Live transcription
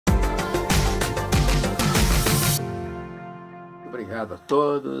obrigado a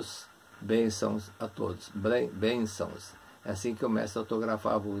todos, bênçãos a todos, bênçãos. É assim que eu começo a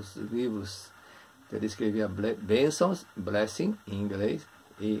autografar os livros. Ele escrevia bênçãos, blessing em inglês,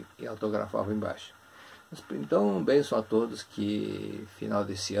 e autografava embaixo. Então, bênção a todos, que final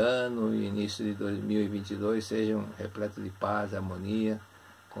desse ano e início de 2022 sejam repletos de paz, harmonia,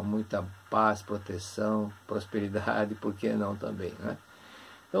 com muita paz, proteção, prosperidade, por que não também, né?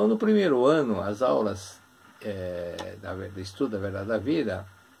 Então, no primeiro ano, as aulas do Estudo da Verdade da Vida,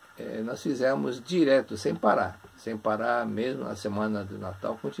 nós fizemos direto, sem parar mesmo na semana do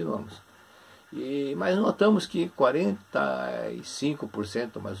Natal, continuamos. Mas notamos que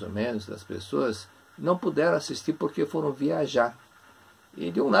 45% mais ou menos das pessoas não puderam assistir porque foram viajar.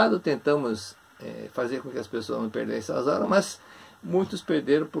 E de um lado tentamos fazer com que as pessoas não perdessem as aulas, mas muitos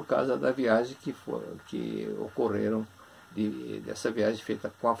perderam por causa da viagem que ocorreram, dessa viagem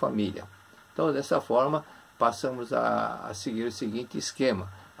feita com a família. Então, dessa forma, passamos a seguir o seguinte esquema.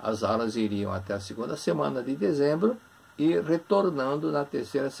 As aulas iriam até a segunda semana de dezembro e retornando na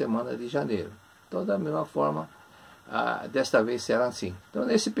terceira semana de janeiro. Então, da mesma forma, desta vez será assim. Então,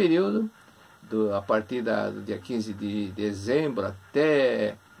 nesse período, a partir do dia 15 de dezembro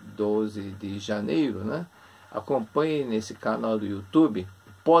até 12 de janeiro, né, acompanhe nesse canal do YouTube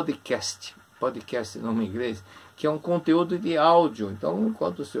podcast nome em inglês, que é um conteúdo de áudio. Então,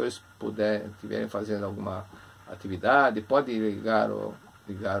 enquanto os senhores estiverem fazendo alguma atividade, pode ligar o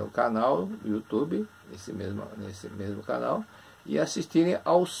canal do YouTube, nesse mesmo canal, e assistirem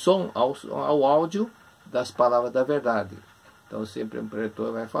ao áudio das palavras da verdade. Então, sempre o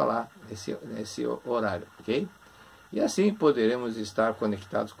Preletor vai falar nesse horário, ok? E assim poderemos estar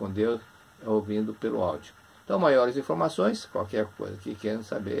conectados com Deus, ouvindo pelo áudio. Então, maiores informações, qualquer coisa que queiram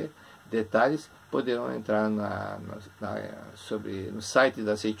saber, detalhes, poderão entrar no site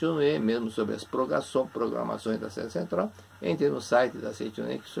da Seicho-No-Ie, mesmo sobre as programações da sede central. Entrem no site da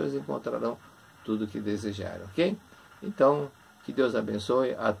Seicho-No-Ie que vocês encontrarão tudo o que desejarem, ok? Então, que Deus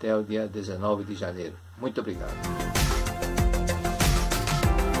abençoe até o dia 19 de janeiro. Muito obrigado.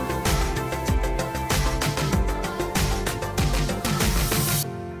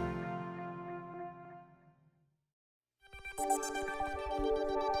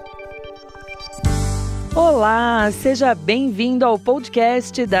 Olá, seja bem-vindo ao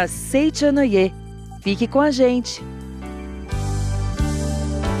podcast da Seicho-No-Ie. Fique com a gente.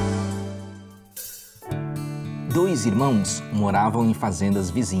 Dois irmãos moravam em fazendas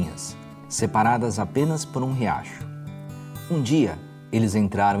vizinhas, separadas apenas por um riacho. Um dia, eles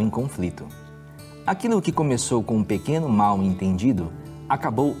entraram em conflito. Aquilo que começou com um pequeno mal-entendido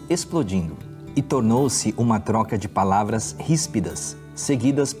acabou explodindo e tornou-se uma troca de palavras ríspidas,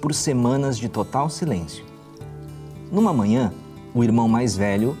 seguidas por semanas de total silêncio. Numa manhã, o irmão mais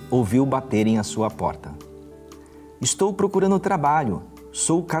velho ouviu baterem à sua porta. "Estou procurando trabalho,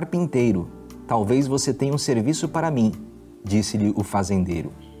 sou carpinteiro. Talvez você tenha um serviço para mim", disse-lhe o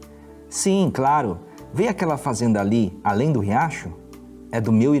fazendeiro. "Sim, claro. Vê aquela fazenda ali, além do riacho? É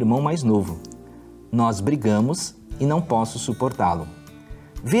do meu irmão mais novo. Nós brigamos e não posso suportá-lo.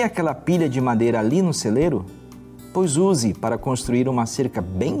 Vê aquela pilha de madeira ali no celeiro? Pois use para construir uma cerca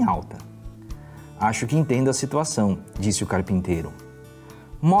bem alta." "Acho que entendo a situação", disse o carpinteiro.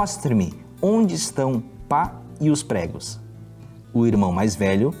 "Mostre-me onde estão pá e os pregos." O irmão mais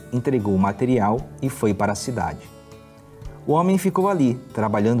velho entregou o material e foi para a cidade. O homem ficou ali,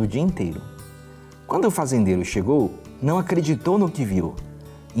 trabalhando o dia inteiro. Quando o fazendeiro chegou, não acreditou no que viu.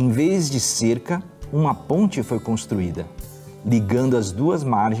 Em vez de cerca, uma ponte foi construída, ligando as duas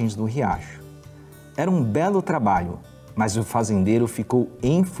margens do riacho. Era um belo trabalho, mas o fazendeiro ficou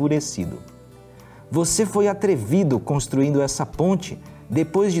enfurecido. "Você foi atrevido construindo essa ponte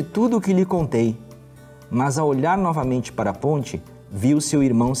depois de tudo o que lhe contei." Mas ao olhar novamente para a ponte, viu seu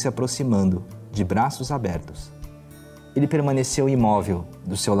irmão se aproximando, de braços abertos. Ele permaneceu imóvel,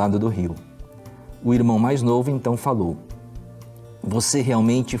 do seu lado do rio. O irmão mais novo então falou: "Você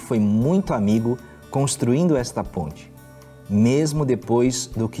realmente foi muito amigo construindo esta ponte, mesmo depois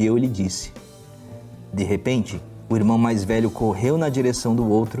do que eu lhe disse." De repente, o irmão mais velho correu na direção do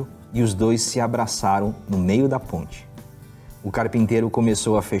outro e os dois se abraçaram no meio da ponte. O carpinteiro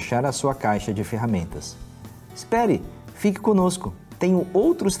começou a fechar a sua caixa de ferramentas. "Espere, fique conosco, tenho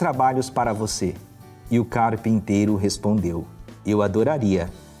outros trabalhos para você." E o carpinteiro respondeu: "Eu adoraria,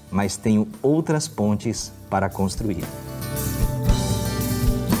 mas tenho outras pontes para construir."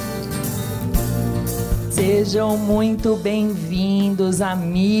 Sejam muito bem-vindos,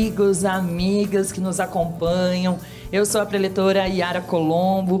 amigos, amigas que nos acompanham. Eu sou a preletora Iara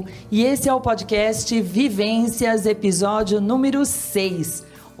Colombo e esse é o podcast Vivências, episódio número 6.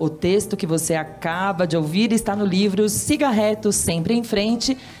 O texto que você acaba de ouvir está no livro Siga Reto, Sempre em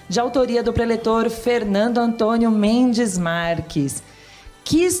Frente, de autoria do preletor Fernando Antônio Mendes Marques.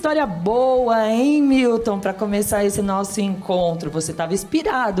 Que história boa, hein, Milton, para começar esse nosso encontro. Você estava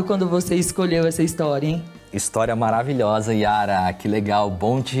inspirado quando você escolheu essa história, hein? História maravilhosa, Iara. Que legal,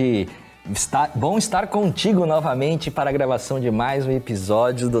 bom estar contigo novamente para a gravação de mais um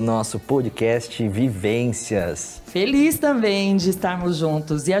episódio do nosso podcast Vivências. Feliz também de estarmos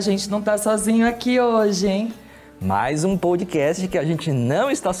juntos e a gente não está sozinho aqui hoje, hein? Mais um podcast que a gente não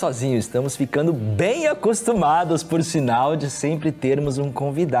está sozinho, estamos ficando bem acostumados, por sinal, de sempre termos um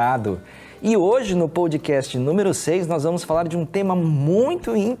convidado. E hoje, no podcast número 6, nós vamos falar de um tema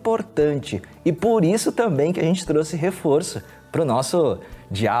muito importante e por isso também que a gente trouxe reforço para o nosso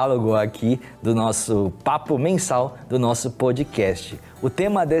diálogo aqui do nosso papo mensal do nosso podcast. O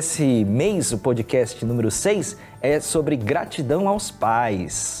tema desse mês, o podcast número 6, é sobre gratidão aos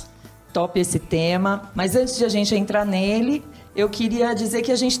pais. Top esse tema, mas antes de a gente entrar nele, eu queria dizer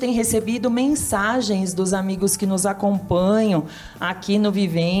que a gente tem recebido mensagens dos amigos que nos acompanham aqui no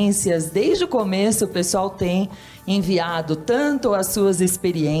Vivências. Desde o começo o pessoal tem enviado tanto as suas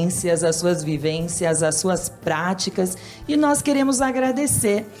experiências, as suas vivências, as suas práticas e nós queremos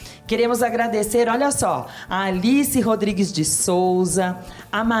agradecer. Queremos agradecer, olha só, a Alice Rodrigues de Souza,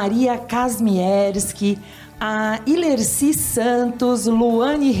 a Maria Kasmierski, a Ilerci Santos,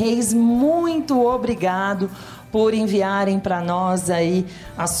 Luane Reis, muito obrigado por enviarem para nós aí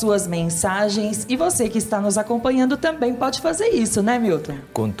as suas mensagens. E você que está nos acompanhando também pode fazer isso, né, Milton?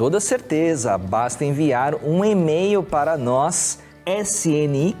 Com toda certeza, basta enviar um e-mail para nós,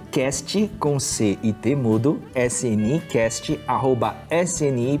 SNICAST, com C e T mudo,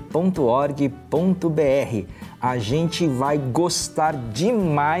 snicast@sni.org.br. A gente vai gostar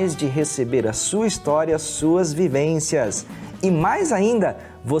demais de receber a sua história, as suas vivências. E mais ainda,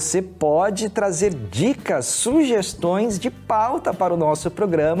 você pode trazer dicas, sugestões de pauta para o nosso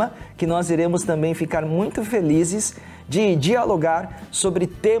programa, que nós iremos também ficar muito felizes de dialogar sobre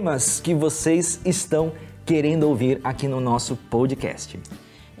temas que vocês estão querendo ouvir aqui no nosso podcast.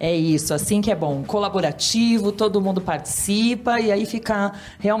 É isso, assim que é bom, colaborativo, todo mundo participa e aí fica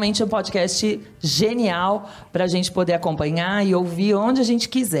realmente um podcast genial para a gente poder acompanhar e ouvir onde a gente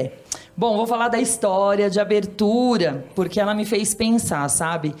quiser. Bom, vou falar da história de abertura, porque ela me fez pensar,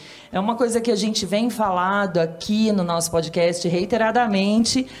 sabe? É uma coisa que a gente vem falado aqui no nosso podcast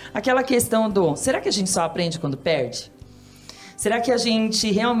reiteradamente, aquela questão do, será que a gente só aprende quando perde? Será que a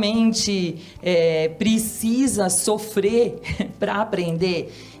gente realmente precisa sofrer para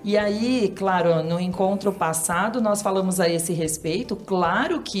aprender? E aí, claro, no encontro passado nós falamos a esse respeito.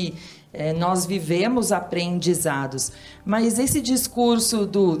 Claro que nós vivemos aprendizados, mas esse discurso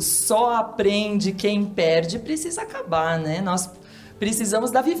do só aprende quem perde precisa acabar, né? Nós precisamos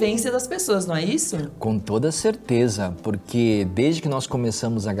da vivência das pessoas, não é isso? Com toda certeza, porque desde que nós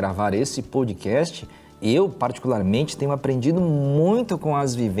começamos a gravar esse podcast, eu, particularmente, tenho aprendido muito com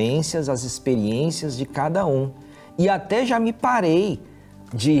as vivências, as experiências de cada um. E até já me parei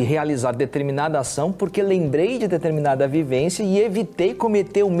de realizar determinada ação porque lembrei de determinada vivência e evitei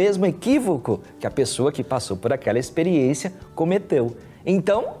cometer o mesmo equívoco que a pessoa que passou por aquela experiência cometeu.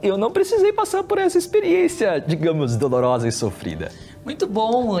 Então, eu não precisei passar por essa experiência, digamos, dolorosa e sofrida. Muito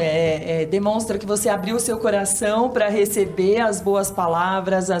bom, demonstra que você abriu o seu coração para receber as boas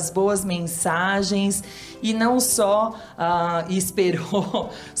palavras, as boas mensagens e não só esperou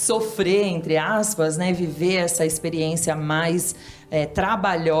sofrer, entre aspas, né, viver essa experiência mais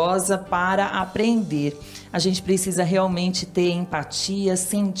trabalhosa para aprender. A gente precisa realmente ter empatia,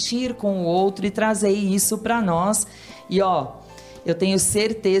 sentir com o outro e trazer isso para nós. E eu tenho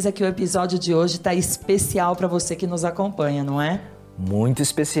certeza que o episódio de hoje está especial para você que nos acompanha, não é? Muito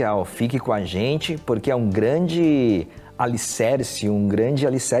especial. Fique com a gente, porque é um grande alicerce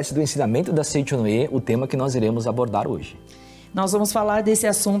do ensinamento da Seicho-No-Ie, o tema que nós iremos abordar hoje. Nós vamos falar desse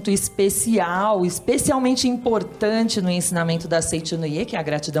assunto especial, especialmente importante no ensinamento da Seicho-No-Ie, que é a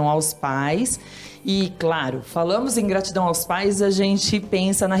gratidão aos pais. E, claro, falamos em gratidão aos pais, a gente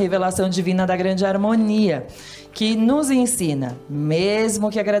pensa na revelação divina da grande harmonia, que nos ensina,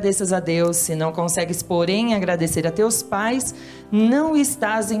 mesmo que agradeças a Deus, se não consegues, porém, agradecer a teus pais, não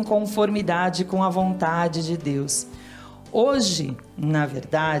estás em conformidade com a vontade de Deus. Hoje, Na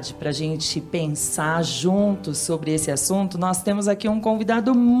verdade, para a gente pensar juntos sobre esse assunto, nós temos aqui um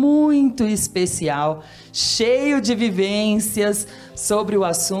convidado muito especial, cheio de vivências sobre o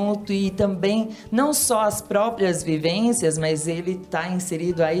assunto e também não só as próprias vivências, mas ele está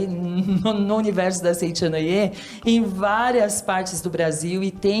inserido aí no universo da Seicho-No-Ie em várias partes do Brasil e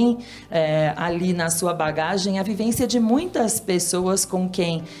tem ali na sua bagagem a vivência de muitas pessoas com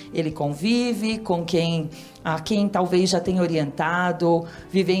quem ele convive, a quem talvez já tenha orientado,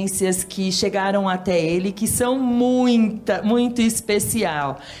 vivências que chegaram até ele, que são muito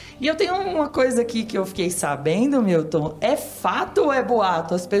especial. E eu tenho uma coisa aqui que eu fiquei sabendo, Milton, é fato ou é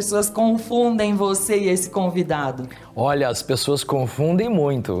boato? As pessoas confundem você e esse convidado? Olha, as pessoas confundem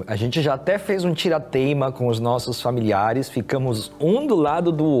muito. A gente já até fez um tira-teima com os nossos familiares, ficamos um do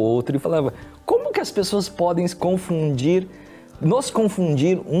lado do outro e falava, como que as pessoas podem nos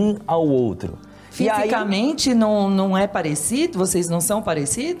confundir um ao outro? Fisicamente não é parecido? Vocês não são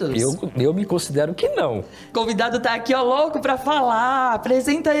parecidos? Eu me considero que não. O convidado tá aqui, ó, louco pra falar.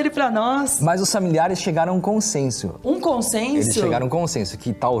 Apresenta ele pra nós. Mas os familiares chegaram a um consenso. Um consenso? Eles chegaram a um consenso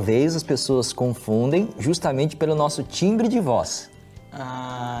que talvez as pessoas confundem justamente pelo nosso timbre de voz.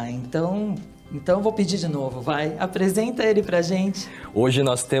 Ah, então eu vou pedir de novo, vai. Apresenta ele pra gente. Hoje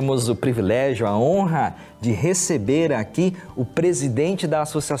nós temos o privilégio, a honra de receber aqui o presidente da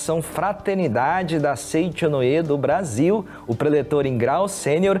Associação Fraternidade da Seicho-No-Ie do Brasil, o preletor em grau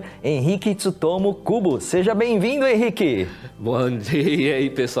sênior, Henrique Tsutomu Kubo. Seja bem-vindo, Henrique! Bom dia, e aí,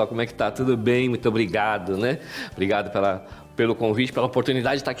 pessoal, como é que tá? Tudo bem? Muito obrigado, né? Obrigado pelo convite, pela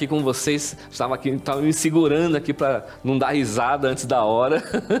oportunidade de estar aqui com vocês. Estava me segurando aqui para não dar risada antes da hora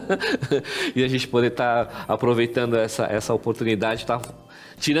e a gente poder estar aproveitando essa oportunidade,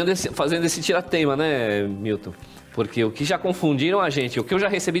 fazendo esse tira-tema, né, Milton? Porque o que já confundiram a gente, o que eu já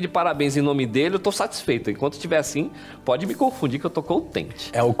recebi de parabéns em nome dele, eu estou satisfeito. Enquanto estiver assim, pode me confundir que eu estou contente.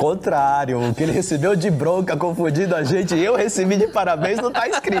 É o contrário, o que ele recebeu de bronca confundindo a gente e eu recebi de parabéns não está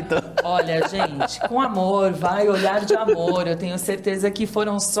escrito. Olha, gente, com amor, olhar de amor. Eu tenho certeza que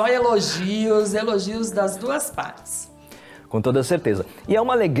foram só elogios das duas partes. Com toda certeza. E é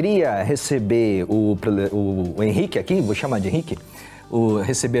uma alegria receber o Henrique aqui, vou chamar de Henrique,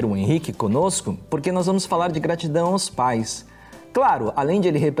 receber o Henrique conosco, porque nós vamos falar de gratidão aos pais. Claro, além de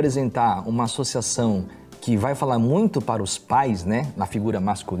ele representar uma associação que vai falar muito para os pais, né, na figura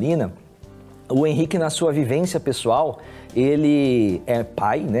masculina, o Henrique, na sua vivência pessoal, ele é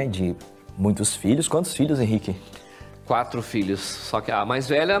pai, né, de muitos filhos. Quantos filhos, Henrique? 4 filhos, só que a mais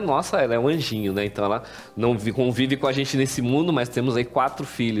velha, nossa, ela é um anjinho, né? Então ela não convive com a gente nesse mundo, mas temos aí 4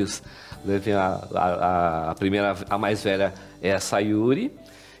 filhos. A mais velha é a Sayuri.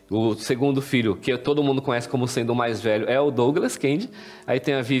 O segundo filho, que todo mundo conhece como sendo o mais velho, é o Douglas Kendi. Aí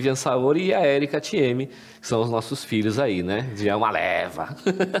tem a Vivian Saori e a Erika Tieme, que são os nossos filhos aí, né? Já é uma leva.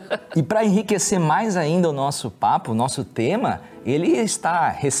 E para enriquecer mais ainda o nosso papo, o nosso tema, ele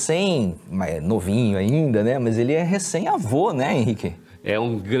está novinho ainda, né? Mas ele é recém-avô, né, Henrique? É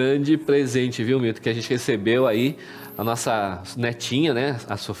um grande presente, viu, Milton, que a gente recebeu aí. A nossa netinha, né,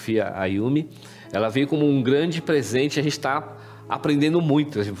 a Sofia Ayumi, ela veio como um grande presente. A gente está aprendendo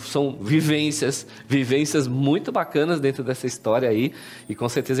muito, são vivências muito bacanas dentro dessa história aí, e com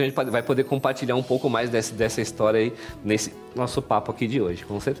certeza a gente vai poder compartilhar um pouco mais dessa história aí nesse nosso papo aqui de hoje,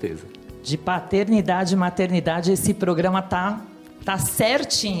 com certeza. De paternidade e maternidade, esse programa tá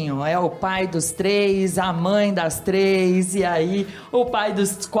certinho. É o pai dos 3, a mãe das 3, e aí o pai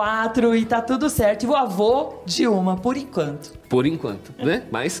dos 4, e tá tudo certo. E o avô de uma, por enquanto. Por enquanto, né?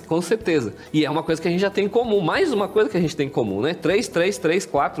 Mas com certeza. E é uma coisa que a gente já tem em comum, mais uma coisa que a gente tem em comum, né? 3,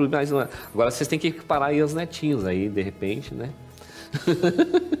 4, mais uma. Agora vocês têm que parar aí os netinhos aí, de repente, né?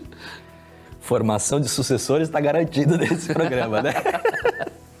 Formação de sucessores está garantida nesse programa, né?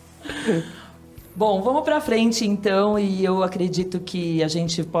 Bom, vamos para frente então, e eu acredito que a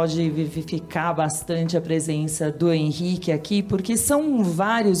gente pode vivificar bastante a presença do Henrique aqui, porque são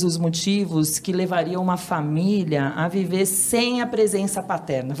vários os motivos que levariam uma família a viver sem a presença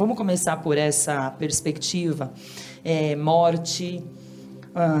paterna. Vamos começar por essa perspectiva: morte,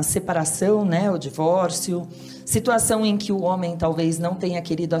 separação, né, o divórcio, situação em que o homem talvez não tenha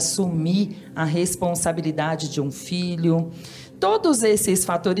querido assumir a responsabilidade de um filho. Todos esses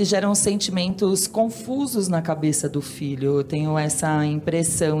fatores geram sentimentos confusos na cabeça do filho. Eu tenho essa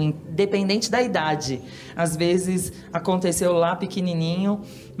impressão, independente da idade. Às vezes aconteceu lá pequenininho,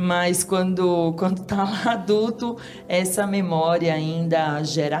 mas quando tá lá adulto, essa memória ainda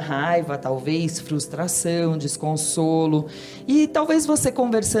gera raiva, talvez frustração, desconsolo. E talvez você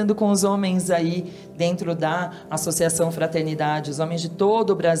conversando com os homens aí dentro da Associação Fraternidade, os homens de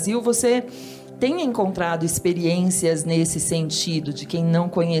todo o Brasil, você tem encontrado experiências nesse sentido, de quem não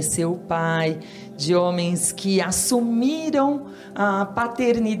conheceu o pai, de homens que assumiram a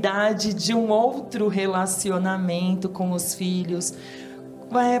paternidade de um outro relacionamento com os filhos?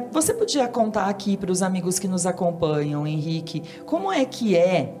 Você podia contar aqui para os amigos que nos acompanham, Henrique, como é que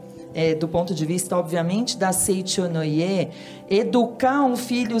do ponto de vista, obviamente, da Seicho-No-Ie, educar um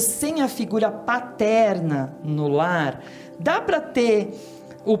filho sem a figura paterna no lar? Dá para ter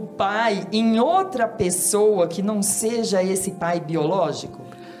o pai em outra pessoa que não seja esse pai biológico?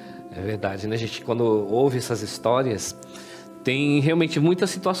 É verdade, né? A gente, quando ouve essas histórias, tem realmente muitas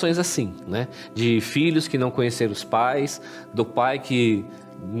situações assim, né? De filhos que não conheceram os pais, do pai que,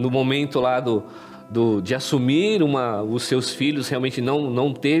 no momento lá de assumir os seus filhos, realmente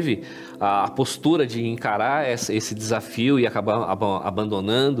não teve a postura de encarar esse desafio e acabar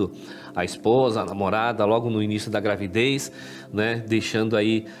abandonando a esposa, a namorada, logo no início da gravidez, né? Deixando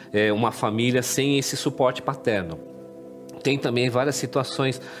aí uma família sem esse suporte paterno. Tem também várias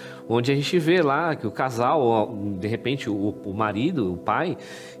situações onde a gente vê lá que o casal, de repente o marido, o pai,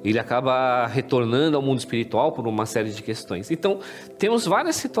 ele acaba retornando ao mundo espiritual por uma série de questões. Então, temos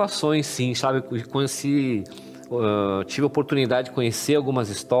várias situações, sim, sabe? Tive a oportunidade de conhecer algumas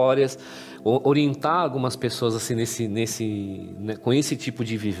histórias, orientar algumas pessoas assim com esse tipo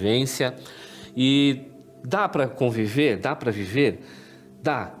de vivência. E dá para conviver? Dá para viver?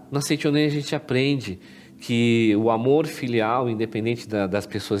 Dá. Na Seicho-No-Ie a gente aprende que o amor filial, independente das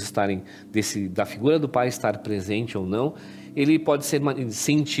pessoas estarem, da figura do pai estar presente ou não, ele pode ser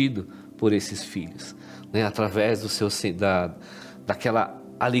sentido por esses filhos, né? Através daquela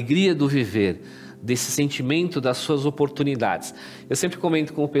alegria do viver, desse sentimento das suas oportunidades. Eu sempre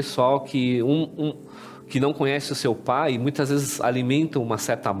comento com o pessoal que que não conhece o seu pai, muitas vezes alimenta uma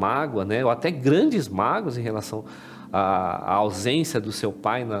certa mágoa, né? Ou até grandes mágoas em relação a ausência do seu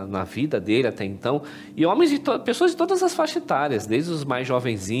pai na vida dele até então, e pessoas de todas as faixas etárias, desde os mais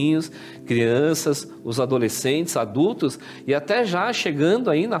jovenzinhos, crianças, os adolescentes, adultos, e até já chegando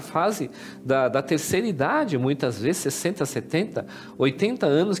aí na fase da terceira idade, muitas vezes 60, 70, 80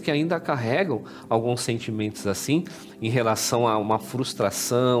 anos, que ainda carregam alguns sentimentos assim, em relação a uma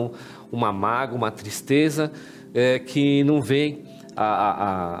frustração, uma mágoa, uma tristeza, que não vem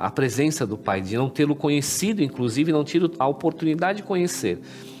a presença do pai, de não tê-lo conhecido, inclusive não ter a oportunidade de conhecer.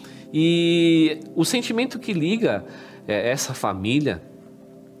 E o sentimento que liga essa família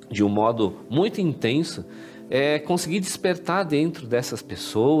de um modo muito intenso é conseguir despertar dentro dessas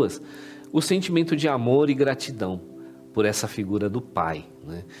pessoas o sentimento de amor e gratidão por essa figura do pai,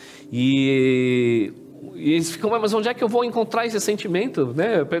 né? E eles ficam, mas onde é que eu vou encontrar esse sentimento,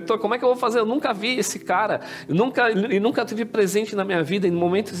 né? Preletor, como é que eu vou fazer? Eu nunca vi esse cara, eu nunca tive presente na minha vida em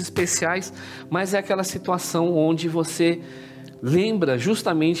momentos especiais, mas é aquela situação onde você lembra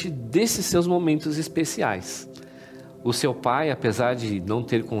justamente desses seus momentos especiais. O seu pai, apesar de não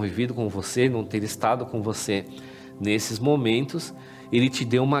ter convivido com você, não ter estado com você nesses momentos, ele te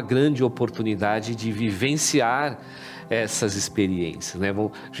deu uma grande oportunidade de vivenciar essas experiências, né?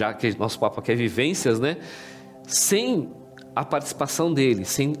 Já que nosso papo aqui é vivências, né? Sem a participação dele,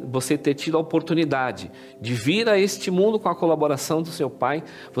 sem você ter tido a oportunidade de vir a este mundo com a colaboração do seu pai,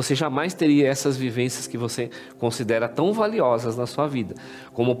 você jamais teria essas vivências que você considera tão valiosas na sua vida.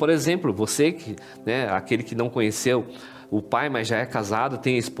 Como, por exemplo, você, né, aquele que não conheceu o pai, mas já é casado,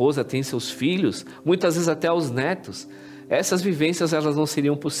 tem a esposa, tem seus filhos, muitas vezes até os netos. Essas vivências, elas não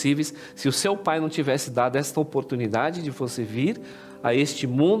seriam possíveis se o seu pai não tivesse dado esta oportunidade de você vir a este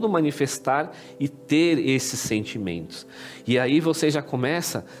mundo manifestar e ter esses sentimentos. E aí você já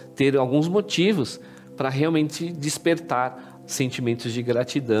começa a ter alguns motivos para realmente despertar sentimentos de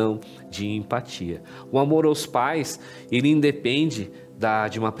gratidão, de empatia. O amor aos pais, ele independe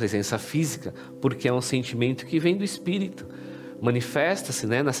de uma presença física, porque é um sentimento que vem do espírito. Manifesta-se,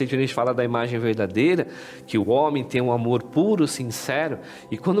 né? Na Seicho-No-Ie a gente fala da imagem verdadeira, que o homem tem um amor puro, sincero,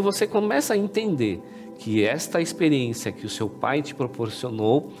 e quando você começa a entender que esta experiência que o seu pai te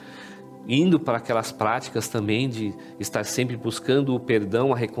proporcionou, indo para aquelas práticas também de estar sempre buscando o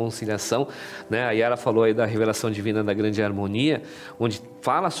perdão, a reconciliação, né? A Iara falou aí da revelação divina da grande harmonia, onde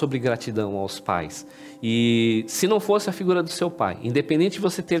fala sobre gratidão aos pais. E se não fosse a figura do seu pai, independente de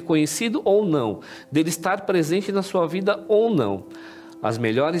você ter conhecido ou não, dele estar presente na sua vida ou não, as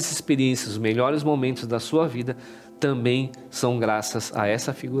melhores experiências, os melhores momentos da sua vida também são graças a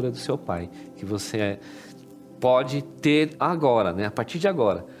essa figura do seu pai, que você pode ter agora, né? A partir de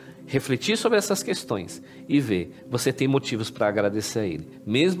agora, refletir sobre essas questões e ver, você tem motivos para agradecer a ele,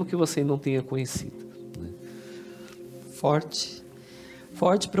 mesmo que você não tenha conhecido, né? Forte.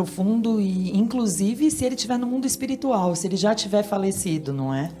 forte, profundo, e inclusive se ele estiver no mundo espiritual, se ele já tiver falecido,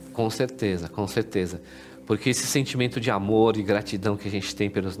 não é? Com certeza, com certeza. Porque esse sentimento de amor e gratidão que a gente tem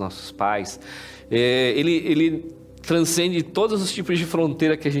pelos nossos pais, ele transcende todos os tipos de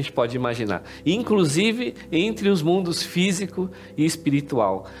fronteira que a gente pode imaginar, inclusive entre os mundos físico e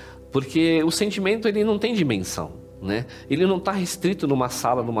espiritual, porque o sentimento ele não tem dimensão, né? Ele não está restrito numa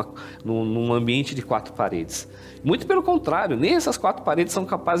sala, num ambiente de 4 paredes. Muito pelo contrário, nem essas 4 paredes são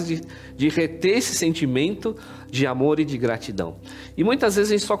capazes de reter esse sentimento de amor e de gratidão. E muitas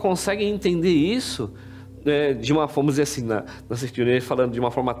vezes a gente só consegue entender isso de uma forma, vamos dizer assim, na Seicho-No-Ie falando de uma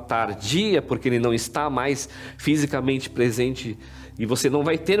forma tardia, porque ele não está mais fisicamente presente e você não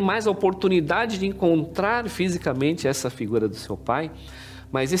vai ter mais a oportunidade de encontrar fisicamente essa figura do seu pai,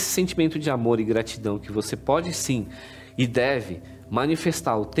 mas esse sentimento de amor e gratidão que você pode sim e deve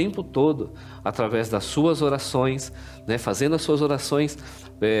manifestar o tempo todo através das suas orações, né, fazendo as suas orações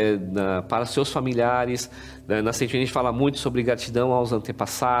para seus familiares. Na Seicho-No-Ie a gente fala muito sobre gratidão aos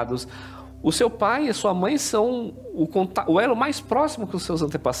antepassados. O seu pai e a sua mãe são o elo mais próximo com os seus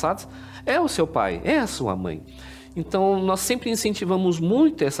antepassados, é o seu pai, é a sua mãe. Então, nós sempre incentivamos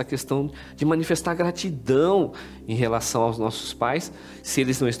muito essa questão de manifestar gratidão em relação aos nossos pais, se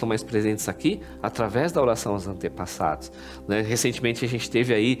eles não estão mais presentes aqui, através da oração aos antepassados, né? Recentemente a gente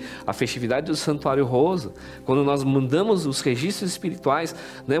teve aí a festividade do Santuário Rosa, quando nós mandamos os registros espirituais,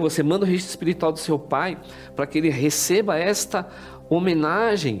 né? Você manda o registro espiritual do seu pai para que ele receba esta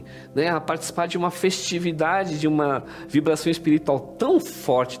homenagem, né, a participar de uma festividade, de uma vibração espiritual tão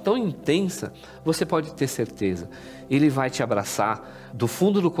forte, tão intensa. Você pode ter certeza, ele vai te abraçar do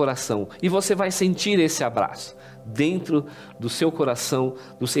fundo do coração e você vai sentir esse abraço dentro do seu coração,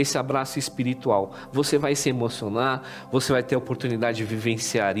 esse abraço espiritual. Você vai se emocionar, você vai ter a oportunidade de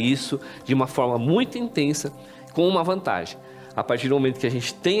vivenciar isso de uma forma muito intensa, com uma vantagem. A partir do momento que a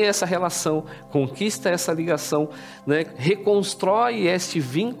gente tem essa relação, conquista essa ligação, né, reconstrói este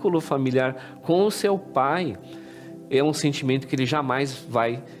vínculo familiar com o seu pai, é um sentimento que ele jamais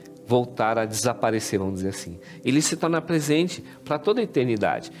vai voltar a desaparecer, vamos dizer assim. Ele se torna presente para toda a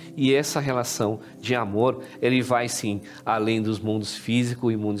eternidade. E essa relação de amor, ele vai sim além dos mundos físico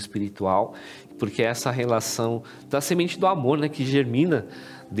e mundo espiritual, porque é essa relação da semente do amor, né, que germina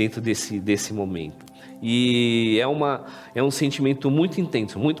dentro desse momento. E é um sentimento muito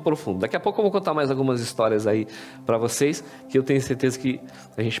intenso, muito profundo. Daqui a pouco eu vou contar mais algumas histórias aí para vocês, que eu tenho certeza que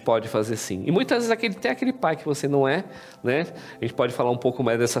a gente pode fazer sim. E muitas vezes tem aquele pai que você não é, né? A gente pode falar um pouco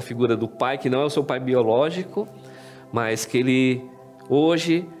mais dessa figura do pai, que não é o seu pai biológico, mas que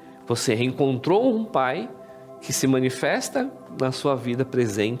hoje você reencontrou um pai que se manifesta na sua vida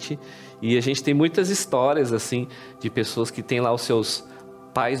presente. E a gente tem muitas histórias assim de pessoas que têm lá os seus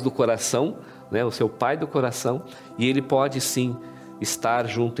pais do coração, né, o seu pai do coração, e ele pode sim estar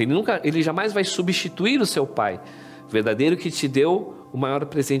junto. Ele jamais vai substituir o seu pai verdadeiro, que te deu o maior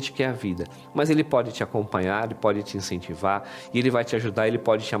presente, que é a vida. Mas ele pode te acompanhar, ele pode te incentivar, e ele vai te ajudar, ele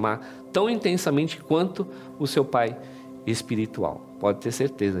pode te amar tão intensamente quanto o seu pai espiritual. Pode ter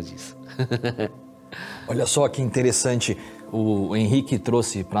certeza disso. Olha só que interessante, o Henrique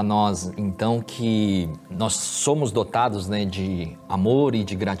trouxe para nós, então, que nós somos dotados, né, de amor e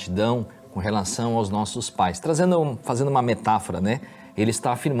de gratidão com relação aos nossos pais. Fazendo uma metáfora, né? Ele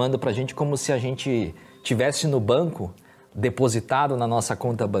está afirmando para a gente como se a gente tivesse no banco, depositado na nossa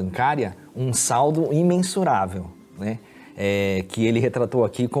conta bancária, um saldo imensurável, né? Que ele retratou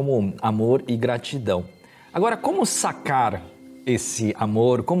aqui como amor e gratidão. Agora, como sacar esse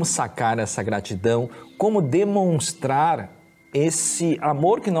amor, como sacar essa gratidão, como demonstrar esse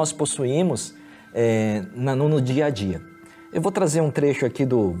amor que nós possuímos no dia a dia? Eu vou trazer um trecho aqui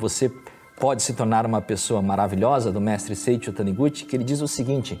do Você Pode Se Tornar Uma Pessoa Maravilhosa, do mestre Seicho-No-Ie, que ele diz o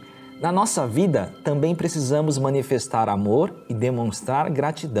seguinte: na nossa vida também precisamos manifestar amor e demonstrar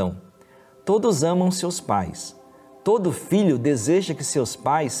gratidão. Todos amam seus pais. Todo filho deseja que seus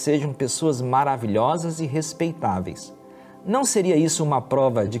pais sejam pessoas maravilhosas e respeitáveis. Não seria isso uma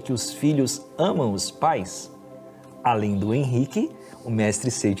prova de que os filhos amam os pais? Além do Henrique, o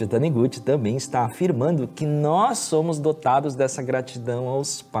mestre Seicho-No-Ie também está afirmando que nós somos dotados dessa gratidão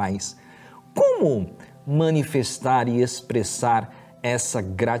aos pais. Como manifestar e expressar essa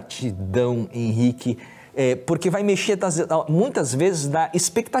gratidão, Henrique? Porque vai mexer muitas vezes da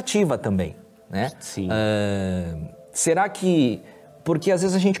expectativa também, né? Sim. Será que... Porque às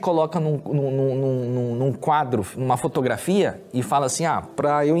vezes a gente coloca num quadro, numa fotografia e fala assim,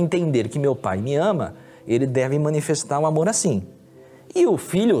 para eu entender que meu pai me ama, ele deve manifestar um amor assim. E o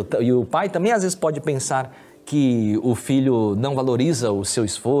filho e o pai também às vezes pode pensar que o filho não valoriza o seu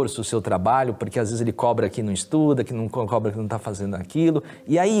esforço, o seu trabalho, porque às vezes ele cobra que não estuda, que não cobra que não está fazendo aquilo,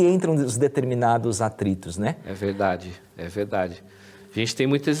 e aí entram os determinados atritos, né? É verdade, é verdade. A gente tem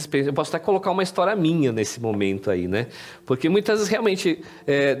muitas experiências, eu posso até colocar uma história minha nesse momento aí, né? Porque muitas vezes, realmente,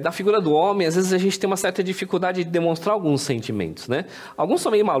 da figura do homem, às vezes a gente tem uma certa dificuldade de demonstrar alguns sentimentos, né? Alguns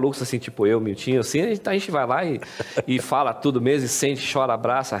são meio malucos, assim, tipo eu, Miltinho, assim, a gente vai lá e fala tudo mesmo, e sente, chora,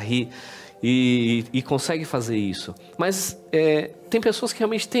 abraça, ri, e consegue fazer isso. Mas tem pessoas que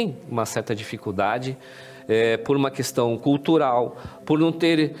realmente têm uma certa dificuldade, por uma questão cultural, por não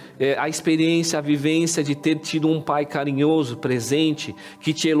ter a experiência, a vivência de ter tido um pai carinhoso, presente,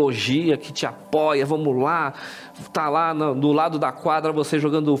 que te elogia, que te apoia, vamos lá, tá lá do lado da quadra, você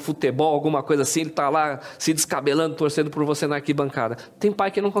jogando futebol, alguma coisa assim, ele tá lá se descabelando, torcendo por você na arquibancada. Tem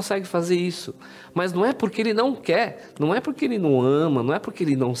pai que não consegue fazer isso, mas não é porque ele não quer, não é porque ele não ama, não é porque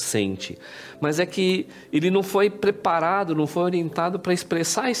ele não sente, mas é que ele não foi preparado, não foi orientado para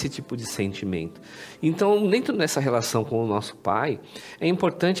expressar esse tipo de sentimento. Então, dentro dessa relação com o nosso pai, é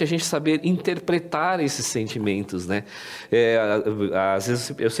importante a gente saber interpretar esses sentimentos, né? Às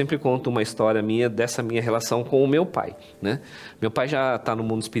vezes eu sempre conto uma história minha dessa minha relação com o meu pai, né? Meu pai já está no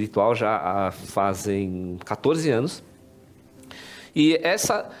mundo espiritual já fazem 14 anos. E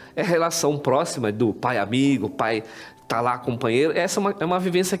essa é a relação próxima do pai amigo, pai tá lá companheiro. Essa é uma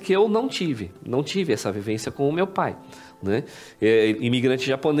vivência que eu não tive essa vivência com o meu pai, né? Imigrante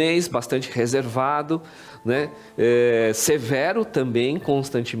japonês, bastante reservado, né? Severo também,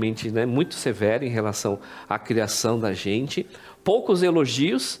 constantemente, né? Muito severo em relação à criação da gente, poucos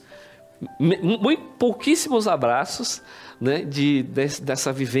elogios, pouquíssimos abraços, né?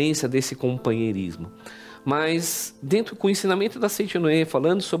 Dessa vivência, desse companheirismo. Mas dentro com o ensinamento da Seicho-No-Ie,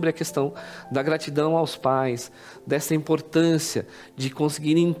 falando sobre a questão da gratidão aos pais, dessa importância de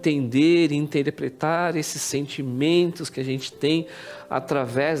conseguir entender e interpretar esses sentimentos que a gente tem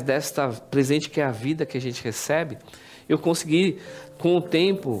através desta presente que é a vida que a gente recebe, eu consegui, com o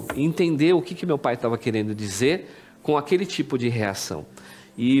tempo, entender o que meu pai estava querendo dizer com aquele tipo de reação.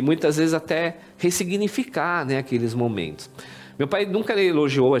 E muitas vezes até ressignificar, né, aqueles momentos. Meu pai nunca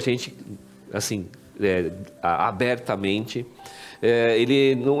elogiou a gente assim, abertamente,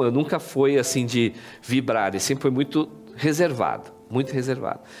 ele nunca foi assim de vibrar, ele sempre foi muito reservado, muito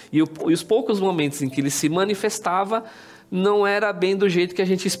reservado. E os poucos momentos em que ele se manifestava, não era bem do jeito que a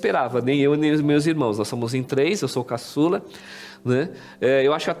gente esperava, nem eu nem os meus irmãos. Nós somos em 3, eu sou caçula, né?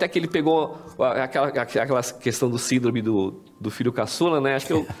 Eu acho até que ele pegou aquela questão do síndrome do filho caçula, né? Acho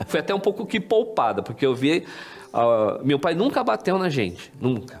que eu fui até um pouco que poupada, porque eu vi, meu pai nunca bateu na gente,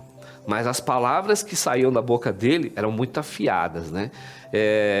 nunca. Mas as palavras que saíam da boca dele eram muito afiadas, né?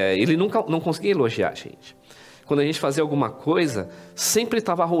 Ele nunca não conseguia elogiar a gente. Quando a gente fazia alguma coisa, sempre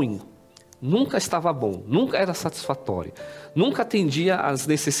estava ruim. Nunca estava bom, nunca era satisfatório, nunca atendia às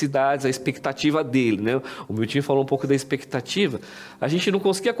necessidades, à expectativa dele, né? O Milton falou um pouco da expectativa, a gente não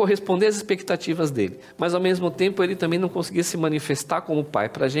conseguia corresponder às expectativas dele, mas ao mesmo tempo ele também não conseguia se manifestar como pai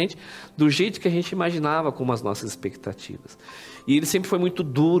para a gente do jeito que a gente imaginava como as nossas expectativas. E ele sempre foi muito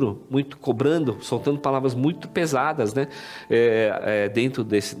duro, muito cobrando, soltando palavras muito pesadas, né? Dentro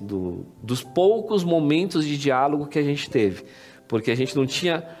dos poucos momentos de diálogo que a gente teve, porque a gente não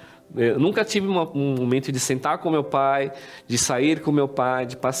tinha... Eu nunca tive um momento de sentar com meu pai, de sair com meu pai,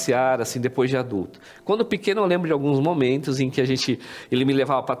 de passear, assim, depois de adulto. Quando pequeno, eu lembro de alguns momentos em que ele me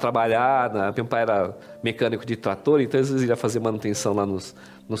levava para trabalhar, meu pai era mecânico de trator, então às vezes ele ia fazer manutenção lá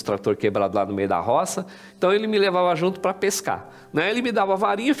nos trator quebrados lá no meio da roça, então ele me levava junto para pescar, né? Ele me dava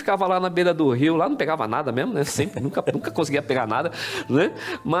varinha, ficava lá na beira do rio, lá não pegava nada mesmo, né? Sempre, nunca conseguia pegar nada, né?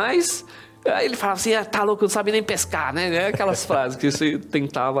 Mas... Aí ele falava assim, tá louco, não sabe nem pescar, né? Aquelas frases que você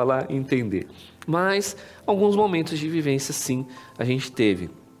tentava lá entender. Mas alguns momentos de vivência, sim, a gente teve.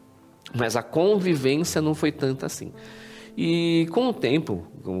 Mas a convivência não foi tanta assim. E com o tempo,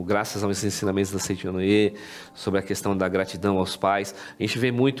 graças aos ensinamentos da Seicho-No-Ie, sobre a questão da gratidão aos pais, a gente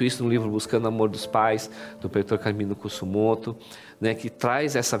vê muito isso no livro Buscando o Amor dos Pais, do Preletor Kusumoto, né, que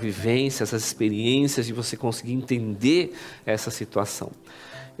traz essa vivência, essas experiências de você conseguir entender essa situação.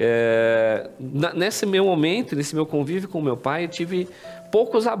 Nesse meu momento, nesse meu convívio com meu pai, eu tive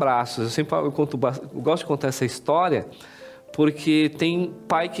poucos abraços. Eu gosto de contar essa história porque tem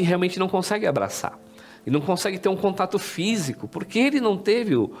pai que realmente não consegue abraçar e não consegue ter um contato físico, porque ele não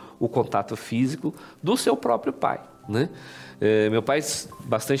teve o contato físico do seu próprio pai, né? Meu pai é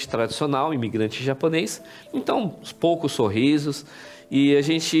bastante tradicional, imigrante japonês, então poucos sorrisos, e a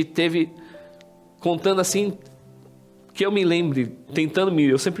gente teve, contando assim, que eu me lembre,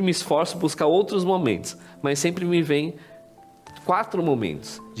 eu sempre me esforço para buscar outros momentos, mas sempre me vem 4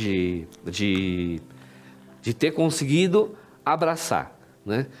 momentos de de ter conseguido abraçar,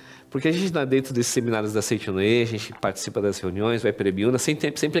 né? Porque a gente está dentro desses seminários da Seicho-No-Ie, a gente participa das reuniões, vai período,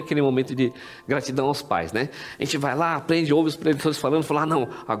 sempre aquele momento de gratidão aos pais, né? A gente vai lá, aprende, ouve os preletores falando, fala, não,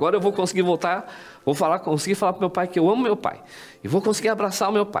 agora eu vou conseguir voltar, conseguir falar para meu pai que eu amo meu pai, e vou conseguir abraçar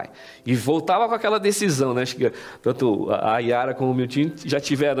o meu pai. E voltava com aquela decisão, né? Acho que tanto a Iara como o Milton já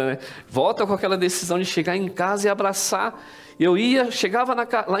tiveram, né? Volta com aquela decisão de chegar em casa e abraçar. Eu chegava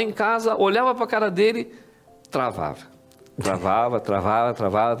lá em casa, olhava para a cara dele, travava. Travava.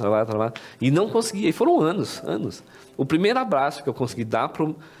 E não conseguia. E foram anos. O primeiro abraço que eu consegui dar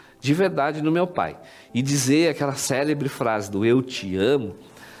de verdade no meu pai. E dizer aquela célebre frase do eu te amo,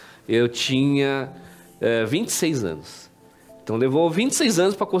 eu tinha 26 anos. Então levou 26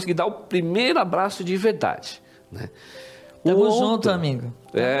 anos para conseguir dar o primeiro abraço de verdade, né? Tamo junto, amigo.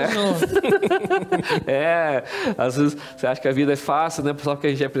 Tamo junto. Às vezes você acha que a vida é fácil, né? Só porque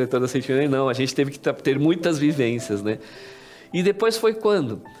a gente é preleitor da Seicho-No-Ie, não. A gente teve que ter muitas vivências, né? E depois foi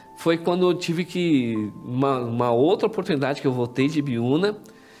quando? Foi quando eu tive uma outra oportunidade que eu voltei de Biúna.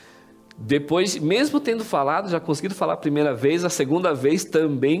 Depois, mesmo tendo falado, já conseguido falar a primeira vez, a segunda vez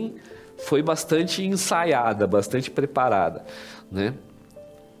também foi bastante ensaiada, bastante preparada, né?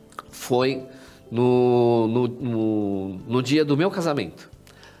 Foi no dia do meu casamento,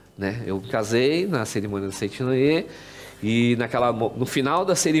 né? Eu casei na cerimônia da Seicho-No-Ie e no final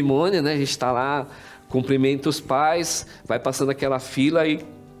da cerimônia, né, a gente está lá, cumprimenta os pais, vai passando aquela fila e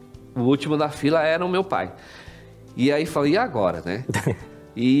o último da fila era o meu pai. E aí falei, e agora, né?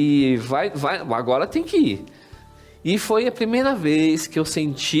 E agora tem que ir. E foi a primeira vez que eu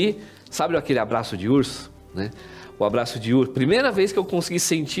senti, sabe aquele abraço de urso, né? O abraço de urso. Primeira vez que eu consegui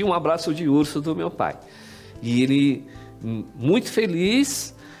sentir um abraço de urso do meu pai. E ele, muito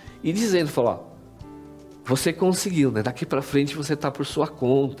feliz, e falou, ó, você conseguiu, né? Daqui para frente você tá por sua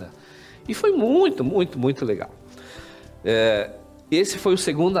conta. E foi muito, muito, muito legal. Esse foi o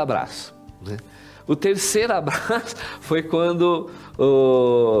segundo abraço, né? O terceiro abraço foi quando,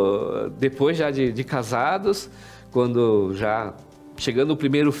 depois já de casados, quando já chegando o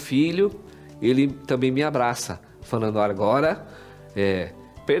primeiro filho, ele também me abraça, falando, agora,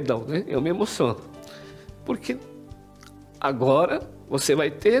 perdão, né? Eu me emociono, porque agora você vai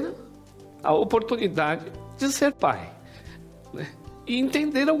ter a oportunidade de ser pai, né? E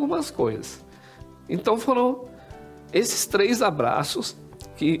entender algumas coisas. Então foram esses 3 abraços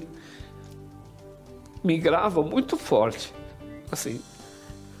que me gravam muito forte, assim,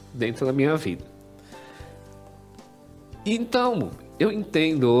 dentro da minha vida. Então, eu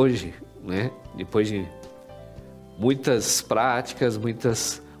entendo hoje, né, depois de muitas práticas,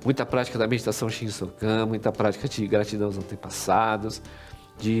 muita prática da meditação Shinsokan, muita prática de gratidão aos antepassados,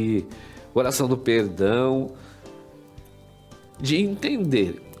 de oração do perdão, de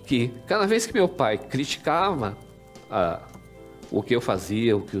entender que cada vez que meu pai criticava o que eu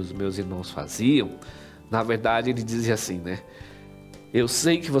fazia, o que os meus irmãos faziam, na verdade ele dizia assim, né? Eu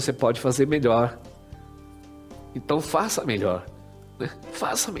sei que você pode fazer melhor, então faça melhor, né?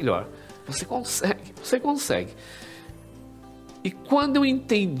 Faça melhor, você consegue. E quando eu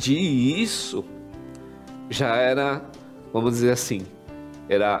entendi isso, já era, vamos dizer assim,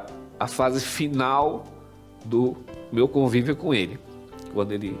 era a fase final do meu convívio com ele.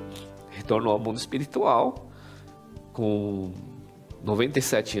 Quando ele retornou ao mundo espiritual, com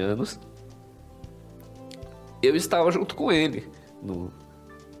 97 anos, eu estava junto com ele no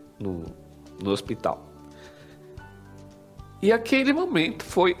hospital. E aquele momento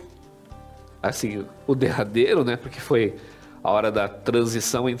foi, assim, o derradeiro, né? Porque foi a hora da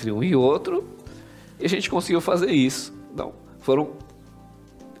transição entre um e outro, e a gente conseguiu fazer isso. Então, foram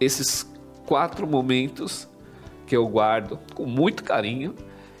esses 4 momentos que eu guardo com muito carinho,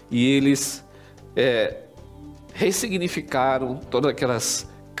 e eles ressignificaram todas aquelas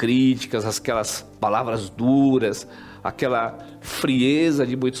críticas, aquelas palavras duras, aquela frieza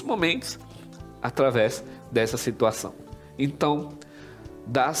de muitos momentos, através dessa situação. Então,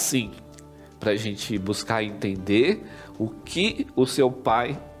 dá sim para a gente buscar entender o que o seu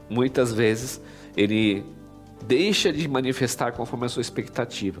pai, muitas vezes, ele deixa de manifestar conforme a sua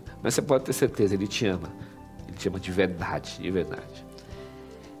expectativa. Mas você pode ter certeza, ele te ama. Ele te ama de verdade, de verdade.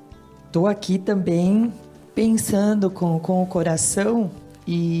 Estou aqui também pensando com o coração,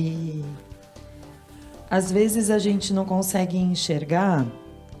 e às vezes a gente não consegue enxergar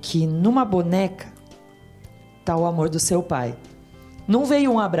que numa boneca está o amor do seu pai. Não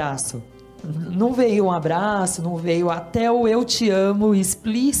veio um abraço, não veio até o eu te amo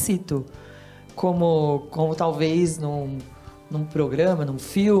explícito, como talvez num programa, num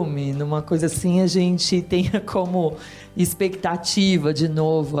filme, numa coisa assim, a gente tenha como expectativa de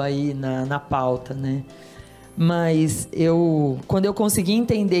novo aí na pauta, né? Mas quando eu consegui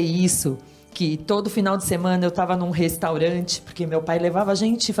entender isso, que todo final de semana eu estava num restaurante, porque meu pai levava a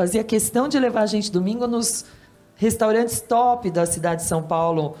gente, fazia questão de levar a gente domingo nos restaurantes top da cidade de São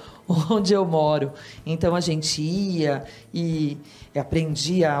Paulo, onde eu moro. Então a gente ia e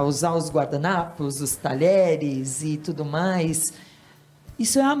aprendia a usar os guardanapos, os talheres e tudo mais.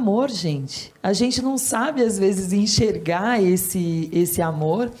 Isso é amor, gente. A gente não sabe, às vezes, enxergar esse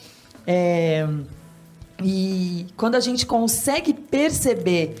amor. E quando a gente consegue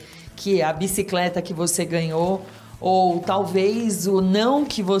perceber que a bicicleta que você ganhou, ou talvez o não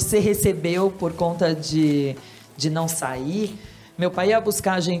que você recebeu por conta de não sair. Meu pai ia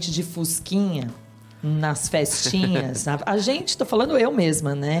buscar a gente de fusquinha nas festinhas. A gente, tô falando eu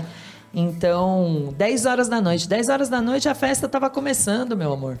mesma, né? Então, 10 horas da noite a festa estava começando,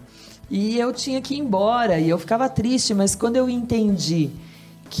 meu amor. E eu tinha que ir embora, e eu ficava triste, mas quando eu entendi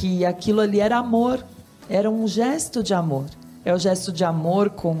que aquilo ali era amor, era um gesto de amor. É o gesto de amor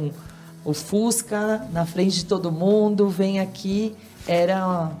com o Fusca na frente de todo mundo, vem aqui,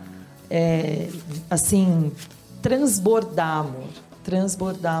 era assim, transbordar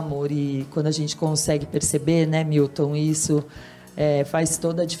amor. E quando a gente consegue perceber, né, Milton, isso faz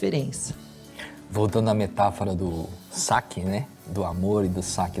toda a diferença. Voltando à metáfora do saque, né, do amor e do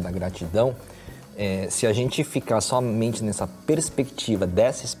saque da gratidão, se a gente ficar somente nessa perspectiva,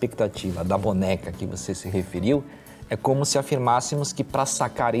 dessa expectativa da boneca que você se referiu, é como se afirmássemos que para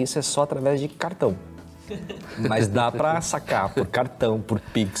sacar isso é só através de cartão. Mas dá para sacar por cartão, por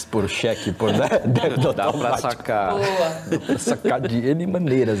Pix, por cheque, por... Né? Dá para sacar. Dá para sacar de N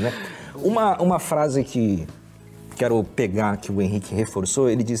maneiras, né? Uma frase que quero pegar, que o Henrique reforçou,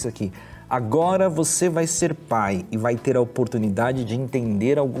 ele disse aqui: agora você vai ser pai e vai ter a oportunidade de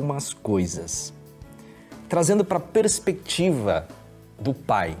entender algumas coisas. Trazendo para a perspectiva do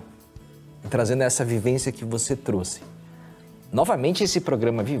pai, trazendo essa vivência que você trouxe. Novamente, esse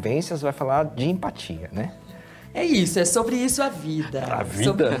programa Vivências vai falar de empatia, né? É isso, é sobre isso a vida. A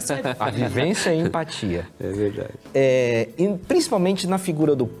vida, a vivência e a empatia. É verdade. E principalmente na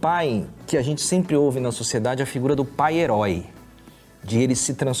figura do pai, que a gente sempre ouve na sociedade, a figura do pai herói. De ele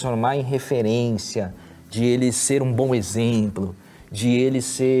se transformar em referência, de ele ser um bom exemplo, de ele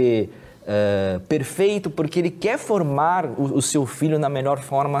ser perfeito, porque ele quer formar o seu filho na melhor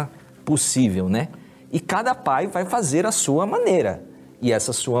forma possível, né? E cada pai vai fazer a sua maneira. E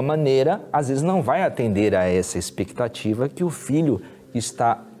essa sua maneira, às vezes, não vai atender a essa expectativa que o filho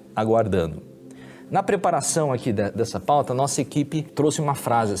está aguardando. Na preparação aqui dessa pauta, nossa equipe trouxe uma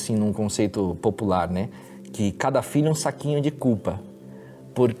frase, assim, num conceito popular, né? Que cada filho é um saquinho de culpa.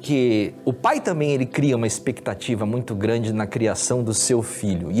 Porque o pai também, ele cria uma expectativa muito grande na criação do seu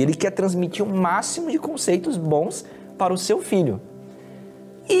filho. E ele quer transmitir o máximo de conceitos bons para o seu filho.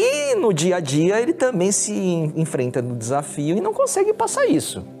 E no dia a dia ele também se enfrenta no desafio e não consegue passar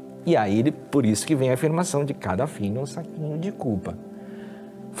isso. E aí, por isso que vem a afirmação de cada filho é um saquinho de culpa.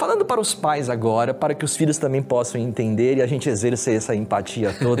 Falando para os pais agora, para que os filhos também possam entender e a gente exerça essa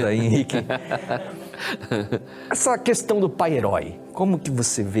empatia toda, Henrique. Essa questão do pai herói, como que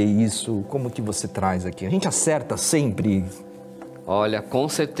você vê isso? Como que você traz aqui? A gente acerta sempre? Olha, com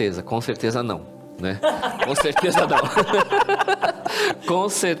certeza não. Né? Com certeza não. Com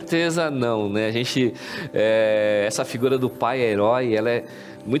certeza não, né? A gente, essa figura do pai herói, ela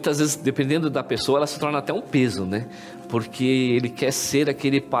muitas vezes, dependendo da pessoa, ela se torna até um peso, né? Porque ele quer ser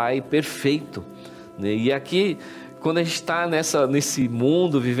aquele pai perfeito, né? E aqui, quando a gente está nesse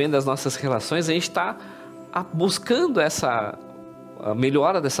mundo, vivendo as nossas relações, a gente está buscando a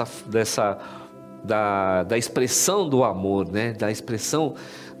melhora da expressão do amor, né? Da expressão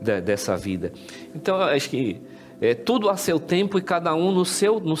dessa vida. Então, eu acho que tudo a seu tempo e cada um no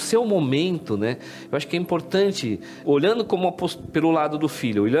seu momento, né? Eu acho que é importante, olhando pelo lado do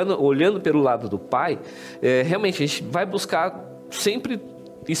filho, olhando pelo lado do pai, realmente a gente vai buscar sempre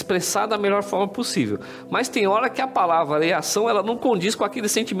expressar da melhor forma possível. Mas tem hora que a palavra e a ação, ela não condiz com aquele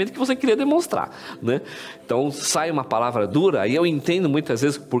sentimento que você queria demonstrar, né? Então, sai uma palavra dura, aí eu entendo muitas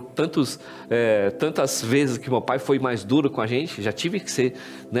vezes, por tantas vezes que meu pai foi mais duro com a gente, já tive que ser,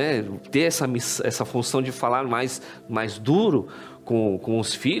 né, ter essa função de falar mais duro com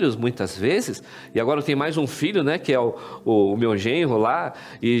os filhos, muitas vezes, e agora eu tenho mais um filho, né, que é o meu genro lá,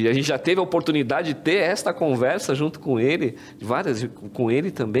 e a gente já teve a oportunidade de ter esta conversa junto com ele, com ele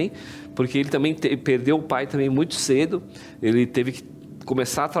também, porque ele também perdeu o pai também muito cedo, ele teve que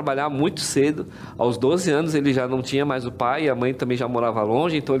começar a trabalhar muito cedo, aos 12 anos ele já não tinha mais o pai, e a mãe também já morava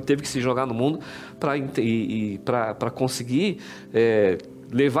longe, então ele teve que se jogar no mundo para conseguir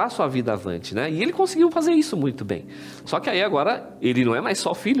levar a sua vida avante, né? E ele conseguiu fazer isso muito bem. Só que aí agora ele não é mais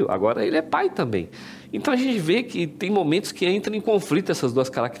só filho, agora ele é pai também. Então a gente vê que tem momentos que entram em conflito essas duas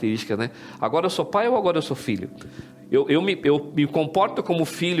características, né? Agora eu sou pai ou agora eu sou filho? Eu me comporto como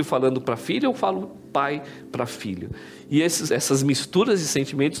filho falando para filho, ou falo pai para filho? E essas misturas de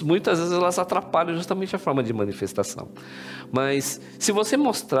sentimentos, muitas vezes elas atrapalham justamente a forma de manifestação. Mas se você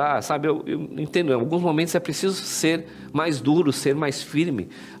mostrar, sabe, eu entendo, em alguns momentos é preciso ser mais duro, ser mais firme,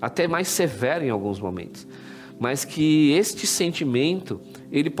 até mais severo em alguns momentos. Mas que este sentimento,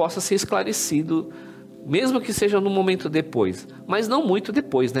 ele possa ser esclarecido, mesmo que seja no momento depois, mas não muito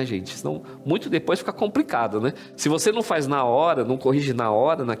depois, né, gente? Senão, muito depois fica complicado, né? Se você não faz na hora, não corrige na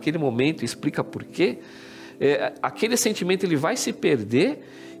hora, naquele momento, explica por quê, aquele sentimento ele vai se perder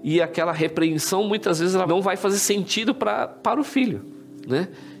e aquela repreensão, muitas vezes, ela não vai fazer sentido para o filho, né?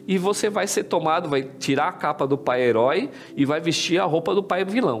 E você vai ser tomado, vai tirar a capa do pai herói e vai vestir a roupa do pai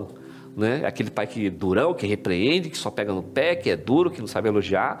vilão. Né? Aquele pai que é durão, que repreende, que só pega no pé, que é duro, que não sabe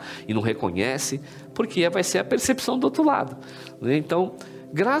elogiar e não reconhece, porque vai ser a percepção do outro lado, né? Então,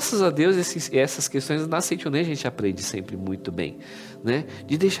 graças a Deus, essas questões na Seicho-No-Ie a gente aprende sempre muito bem, né?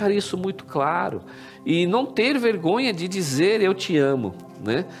 De deixar isso muito claro e não ter vergonha de dizer eu te amo,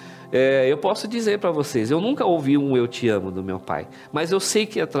 né? Eu posso dizer para vocês, eu nunca ouvi um eu te amo do meu pai, mas eu sei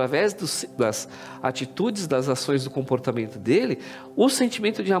que através das atitudes, das ações, do comportamento dele, o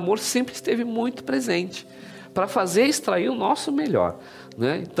sentimento de amor sempre esteve muito presente, para fazer extrair o nosso melhor,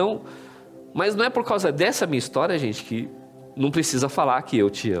 né? Então, mas não é por causa dessa minha história, gente, que não precisa falar que eu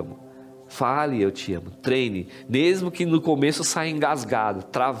te amo. Fale, eu te amo, treine, mesmo que no começo saia engasgado,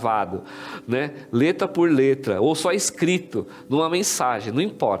 travado, né? Letra por letra, ou só escrito numa mensagem, não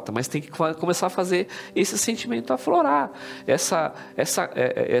importa, mas tem que começar a fazer esse sentimento aflorar,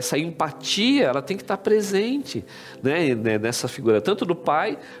 essa empatia, ela tem que estar presente, né? Nessa figura, tanto do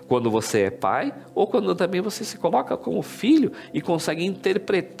pai, quando você é pai, ou quando também você se coloca como filho e consegue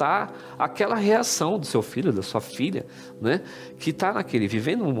interpretar aquela reação do seu filho, da sua filha, né? Que está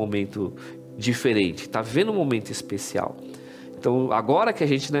vivendo um momento diferente, está vivendo um momento especial. Então, agora que a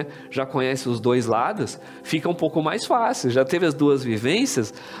gente, né, já conhece os dois lados, fica um pouco mais fácil. Já teve as duas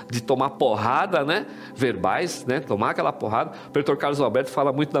vivências de tomar porrada, né, verbais, né, tomar aquela porrada. O Preletor Carlos Alberto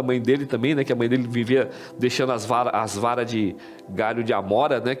fala muito da mãe dele também, né, que a mãe dele vivia deixando as varas de galho de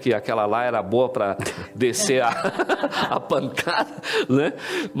amora, né, que aquela lá era boa para descer a pancada, né.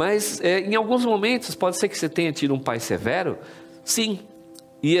 Mas em alguns momentos pode ser que você tenha tido um pai severo, sim.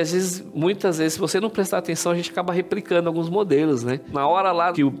 E às vezes, muitas vezes, se você não prestar atenção, a gente acaba replicando alguns modelos, né? Na hora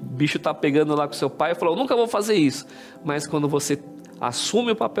lá que o bicho tá pegando lá com seu pai, falou, eu nunca vou fazer isso. Mas quando você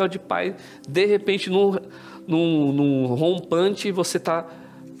assume o papel de pai, de repente, num rompante, você tá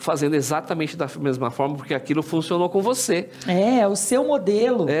fazendo exatamente da mesma forma, porque aquilo funcionou com você. É o seu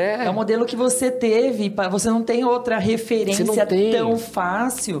modelo. É o modelo que você teve. Você não tem outra referência tão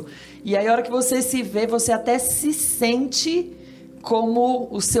fácil. E aí, a hora que você se vê, você até se sente como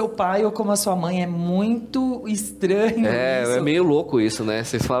o seu pai ou como a sua mãe. É muito estranho isso. É meio louco isso, né?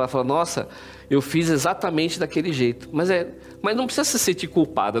 Você fala, nossa, eu fiz exatamente daquele jeito. Mas não precisa se sentir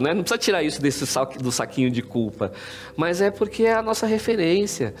culpado, né? Não precisa tirar isso do saquinho de culpa. Mas é porque é a nossa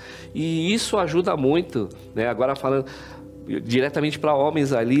referência. E isso ajuda muito, né? Agora falando diretamente para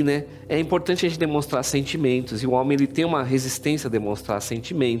homens ali, né? É importante a gente demonstrar sentimentos. E o homem, ele tem uma resistência a demonstrar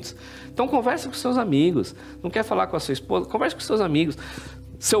sentimentos. Então, converse com seus amigos. Não quer falar com a sua esposa? Converse com seus amigos.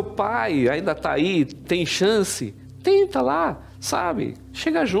 Seu pai ainda está aí, tem chance? Tenta lá, sabe?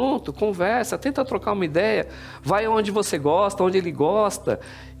 Chega junto, conversa, tenta trocar uma ideia. Vai onde você gosta, onde ele gosta.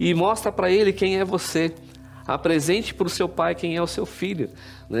 E mostra para ele quem é você. Apresente para o seu pai quem é o seu filho,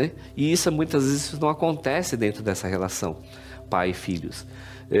 né? E isso muitas vezes não acontece dentro dessa relação pai e filhos,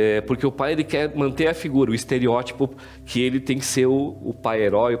 porque o pai ele quer manter a figura, o estereótipo que ele tem que ser o pai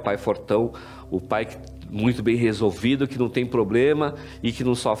herói, o pai fortão, o pai muito bem resolvido, que não tem problema e que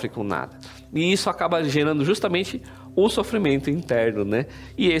não sofre com nada. E isso acaba gerando justamente o sofrimento interno, né?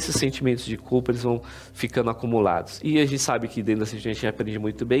 E esses sentimentos de culpa, eles vão ficando acumulados. E a gente sabe que dentro da Seicho-No-Ie a gente aprende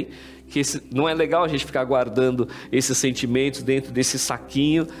muito bem que não é legal a gente ficar guardando esses sentimentos dentro desse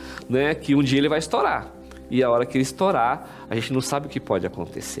saquinho, né? Que um dia ele vai estourar. E a hora que ele estourar, a gente não sabe o que pode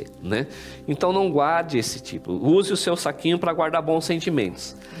acontecer, né? Então não guarde esse tipo. Use o seu saquinho para guardar bons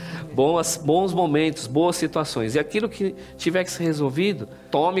sentimentos. Bons momentos, boas situações. E aquilo que tiver que ser resolvido,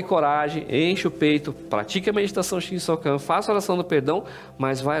 tome coragem, enche o peito, pratique a meditação Shinsokan, faça a oração do perdão,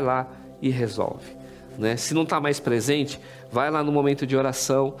 mas vai lá e resolve, né? Se não está mais presente, vai lá no momento de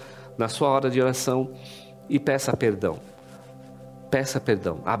oração, na sua hora de oração, e peça perdão. Peça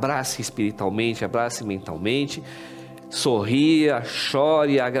perdão. Abrace espiritualmente, abrace mentalmente, sorria,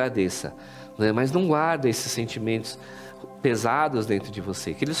 chore e agradeça, né? Mas não guarde esses sentimentos pesados dentro de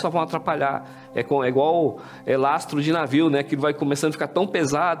você, que eles só vão atrapalhar. É igual lastro de navio, né? Que vai começando a ficar tão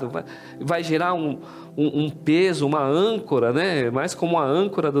pesado, vai gerar um peso, uma âncora, né? Mais como a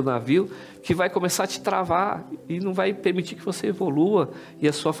âncora do navio, que vai começar a te travar e não vai permitir que você evolua e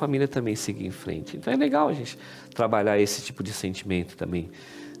a sua família também siga em frente. Então é legal a gente trabalhar esse tipo de sentimento também,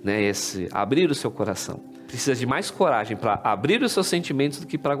 né? Abrir o seu coração. Precisa de mais coragem para abrir os seus sentimentos do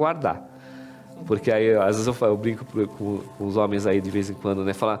que para guardar. Porque aí, às vezes eu brinco com os homens aí de vez em quando,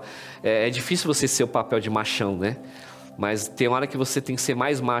 né? Falar, é difícil você ser o papel de machão, né? Mas tem hora que você tem que ser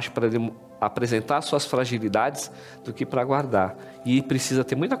mais macho para apresentar suas fragilidades do que para guardar. E precisa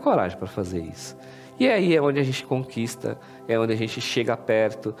ter muita coragem para fazer isso. E aí é onde a gente conquista, é onde a gente chega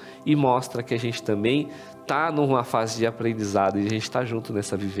perto e mostra que a gente também está numa fase de aprendizado e a gente está junto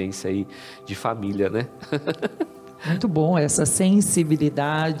nessa vivência aí de família, né? Muito bom essa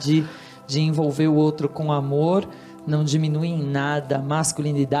sensibilidade de envolver o outro com amor, não diminui em nada a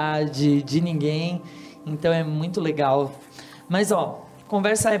masculinidade de ninguém, então é muito legal. Mas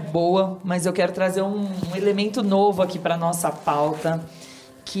conversa é boa, mas eu quero trazer um elemento novo aqui para nossa pauta,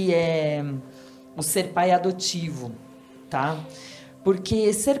 que é o ser pai adotivo, tá?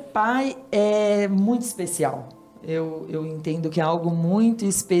 Porque ser pai é muito especial. Eu entendo que é algo muito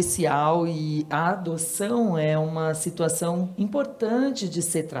especial e a adoção é uma situação importante de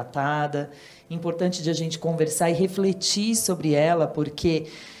ser tratada, importante de a gente conversar e refletir sobre ela, porque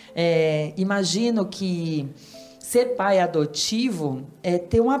imagino que ser pai adotivo é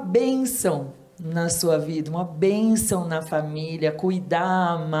ter uma bênção na sua vida, uma bênção na família,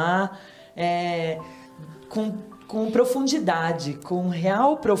 cuidar, amar, com profundidade, com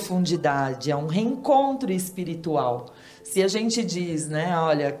real profundidade, é um reencontro espiritual. Se a gente diz, né,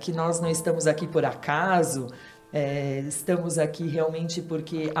 olha, que nós não estamos aqui por acaso, estamos aqui realmente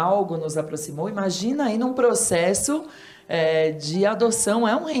porque algo nos aproximou, imagina aí num processo de adoção,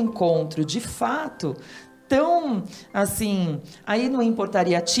 é um reencontro, de fato. Então, assim, aí não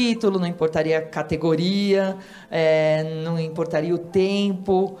importaria título, não importaria categoria, não importaria o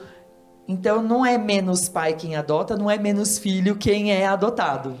tempo. Então, não é menos pai quem adota, não é menos filho quem é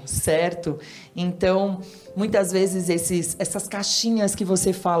adotado, certo? Então, muitas vezes essas caixinhas que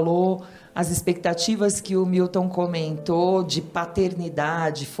você falou, as expectativas que o Milton comentou de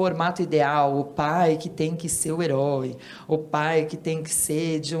paternidade, formato ideal, o pai que tem que ser o herói, o pai que tem que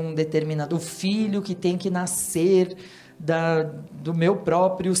ser de um determinado, o filho que tem que nascer do meu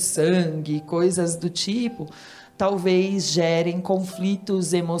próprio sangue, coisas do tipo, talvez gerem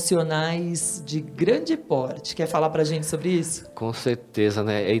conflitos emocionais de grande porte. Quer falar pra gente sobre isso? Com certeza,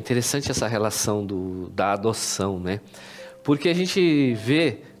 né? É interessante essa relação da adoção, né? Porque a gente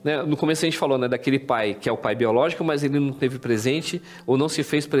vê, né? No começo a gente falou, né, daquele pai que é o pai biológico, mas ele não teve presente, ou não se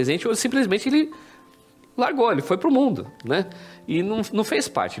fez presente, ou simplesmente ele largou, ele foi pro mundo, né? E não fez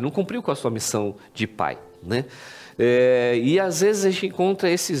parte, não cumpriu com a sua missão de pai, né? E às vezes a gente encontra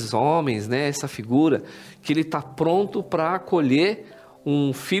esses homens, né, essa figura, que ele está pronto para acolher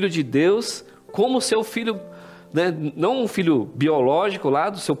um filho de Deus como seu filho, né, não um filho biológico lá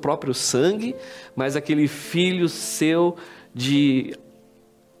do seu próprio sangue, mas aquele filho seu de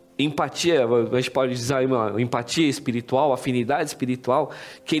empatia, a gente pode dizer uma empatia espiritual, afinidade espiritual,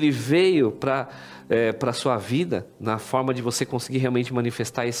 que ele veio para a sua vida, na forma de você conseguir realmente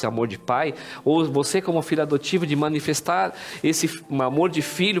manifestar esse amor de pai, ou você como filho adotivo de manifestar esse amor de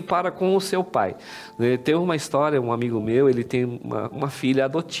filho para com o seu pai. Tem uma história, um amigo meu, ele tem uma filha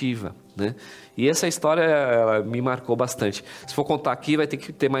adotiva, né? E essa história ela me marcou bastante. Se for contar aqui, vai ter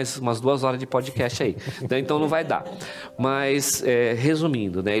que ter mais umas 2 horas de podcast aí, né? Então não vai dar. Mas,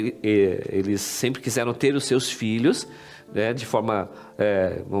 resumindo, né, eles sempre quiseram ter os seus filhos, né, de forma,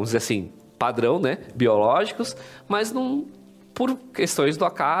 vamos dizer assim, padrão, né, biológicos, mas não, por questões do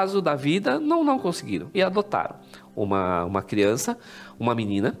acaso, da vida, não conseguiram. E adotaram uma criança, uma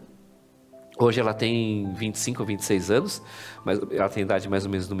menina. Hoje ela tem 25 ou 26 anos, mas ela tem a idade mais ou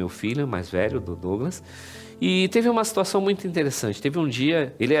menos do meu filho, mais velho, do Douglas. E teve uma situação muito interessante. Teve um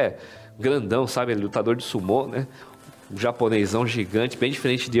dia, ele é grandão, sabe, ele é lutador de sumô, né? Um japonesão gigante, bem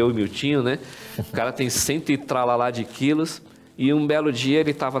diferente de eu e Miltinho, né? O cara tem 100 e tralalá de quilos. E um belo dia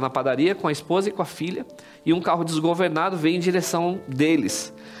ele estava na padaria com a esposa e com a filha, e um carro desgovernado veio em direção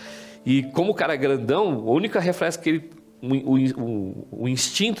deles. E como o cara é grandão, a única reflexo que ele... O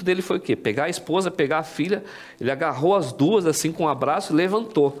instinto dele foi o quê? Pegar a esposa, pegar a filha, ele agarrou as duas assim com um abraço e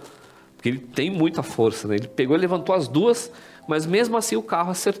levantou. Porque ele tem muita força, né? Ele pegou e levantou as duas, mas mesmo assim o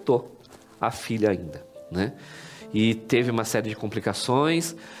carro acertou a filha ainda, né? E teve uma série de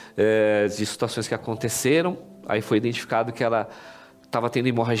complicações, de situações que aconteceram. Aí foi identificado que ela estava tendo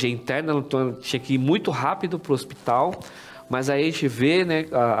hemorragia interna, então tinha que ir muito rápido para o hospital. Mas aí a gente vê, né,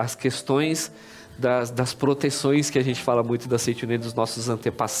 as questões das proteções que a gente fala muito da Seicho-No-Ie, dos nossos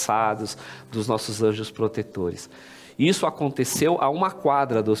antepassados, dos nossos anjos protetores. Isso aconteceu a 1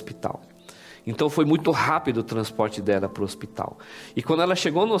 quadra do hospital. Então foi muito rápido o transporte dela para o hospital. E quando ela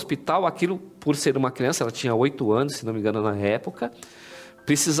chegou no hospital, aquilo, por ser uma criança, ela tinha 8 anos, se não me engano, na época,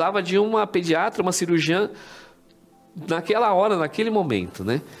 precisava de uma pediatra, uma cirurgiã, naquela hora, naquele momento,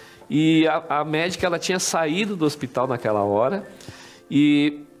 né? E a médica, ela tinha saído do hospital naquela hora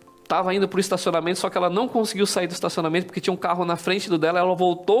e estava indo para o estacionamento, só que ela não conseguiu sair do estacionamento porque tinha um carro na frente dela, ela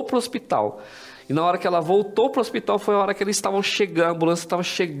voltou para o hospital. E na hora que ela voltou para o hospital foi a hora que eles estavam chegando, a ambulância estava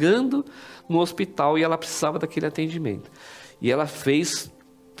chegando no hospital e ela precisava daquele atendimento. E ela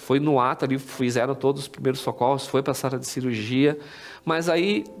foi no ato ali, fizeram todos os primeiros socorros, foi para a sala de cirurgia, mas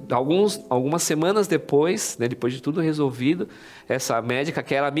aí algumas semanas depois, né, depois de tudo resolvido, essa médica,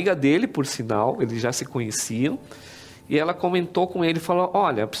 que era amiga dele, por sinal, eles já se conheciam, e ela comentou com ele, falou,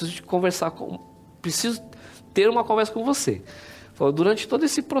 olha, preciso ter uma conversa com você. Falou, durante todo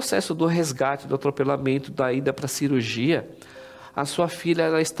esse processo do resgate, do atropelamento, da ida para a cirurgia, a sua filha,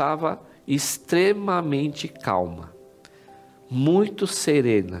 ela estava extremamente calma, muito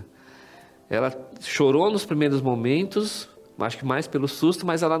serena. Ela chorou nos primeiros momentos, acho que mais pelo susto,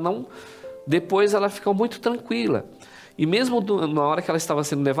 mas depois ela ficou muito tranquila. E mesmo na hora que ela estava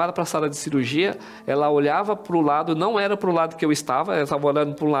sendo levada para a sala de cirurgia, ela olhava para o lado, não era para o lado que eu estava, ela estava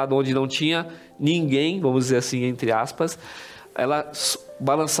olhando para o lado onde não tinha ninguém, vamos dizer assim, entre aspas. Ela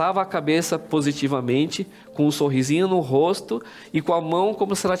balançava a cabeça positivamente, com um sorrisinho no rosto e com a mão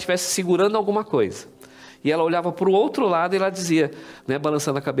como se ela estivesse segurando alguma coisa. E ela olhava para o outro lado e ela dizia, né,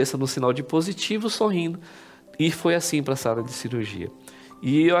 balançando a cabeça no sinal de positivo, sorrindo. E foi assim para a sala de cirurgia.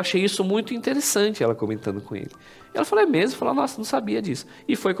 E eu achei isso muito interessante, ela comentando com ele. Ela falou, é mesmo? Falou, nossa, não sabia disso.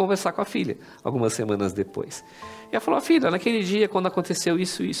 E foi conversar com a filha, algumas semanas depois. E ela falou, filha, naquele dia, quando aconteceu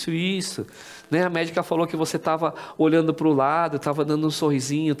isso, né, a médica falou que você estava olhando para o lado, estava dando um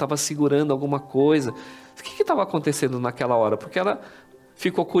sorrisinho, estava segurando alguma coisa. O que estava acontecendo naquela hora? Porque ela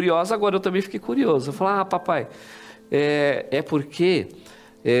ficou curiosa, agora eu também fiquei curioso. Eu falei, papai, porque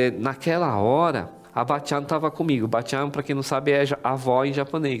naquela hora a Bachan estava comigo. Bachan, para quem não sabe, é avó em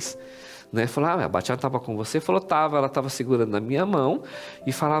japonês. Né? Falou, a Bachan estava com você? Falou, estava. Ela estava segurando na minha mão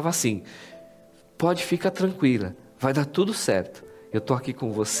e falava assim, pode ficar tranquila, vai dar tudo certo. Eu estou aqui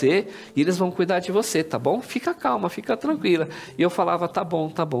com você e eles vão cuidar de você, tá bom? Fica calma, fica tranquila. E eu falava, tá bom,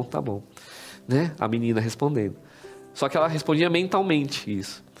 tá bom, tá bom. Né? A menina respondendo. Só que ela respondia mentalmente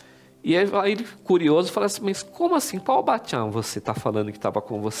isso. E aí ele, curioso, falou assim, mas como assim? Qual Bachan você está falando que estava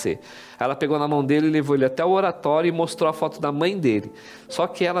com você? Ela pegou na mão dele, levou ele até o oratório e mostrou a foto da mãe dele. Só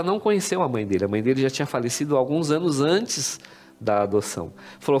que ela não conheceu a mãe dele. A mãe dele já tinha falecido alguns anos antes da adoção.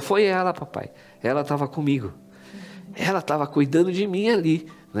 Falou, foi ela, papai. Ela estava comigo. Ela estava cuidando de mim ali.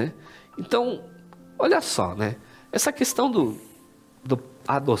 Né? Então, olha só, né? Essa questão da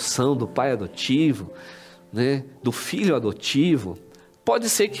adoção, do pai adotivo, né? Do filho adotivo, pode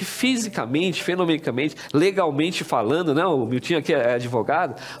ser que fisicamente, fenomenicamente, legalmente falando, né? O Milton aqui é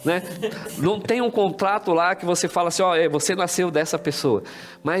advogado, né? Não tem um contrato lá que você fala assim, você nasceu dessa pessoa.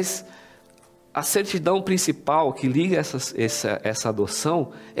 Mas a certidão principal que liga essa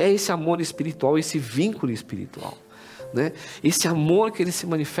adoção é esse amor espiritual, esse vínculo espiritual, né? Esse amor que ele se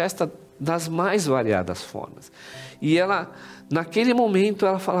manifesta das mais variadas formas. E ela, naquele momento,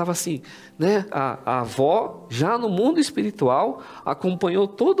 ela falava assim, né? A avó, já no mundo espiritual, acompanhou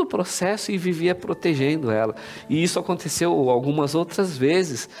todo o processo e vivia protegendo ela. E isso aconteceu algumas outras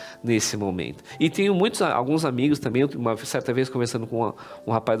vezes nesse momento. E tenho alguns amigos também, uma certa vez conversando com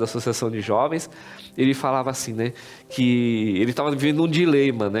um rapaz da Associação de Jovens, ele falava assim, né? Que ele estava vivendo um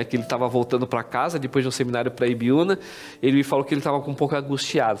dilema, né? Que ele estava voltando para casa, depois de um seminário para Ibiúna, ele me falou que ele estava um pouco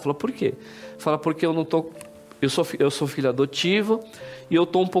angustiado. Falou, por quê? Fala, porque eu não estou... Eu sou filho adotivo e eu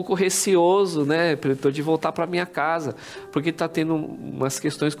estou um pouco receoso, né, Preletor, de voltar para minha casa, porque está tendo umas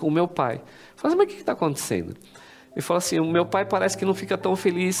questões com o meu pai. Eu falei, mas o que está acontecendo? Ele falou assim, o meu pai parece que não fica tão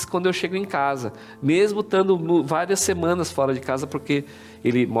feliz quando eu chego em casa, mesmo estando várias semanas fora de casa, porque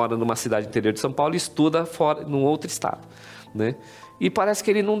ele mora numa cidade interior de São Paulo e estuda fora, num outro estado, né? E parece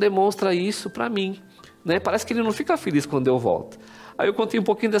que ele não demonstra isso para mim, né? Parece que ele não fica feliz quando eu volto. Aí eu contei um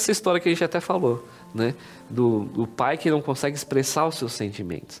pouquinho dessa história que a gente até falou, né? Do pai que não consegue expressar os seus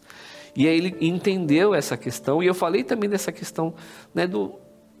sentimentos. E aí ele entendeu essa questão, e eu falei também dessa questão, né,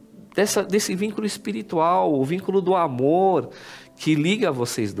 desse vínculo espiritual, o vínculo do amor que liga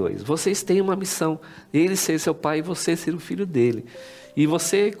vocês dois. Vocês têm uma missão, ele ser seu pai e você ser o filho dele. E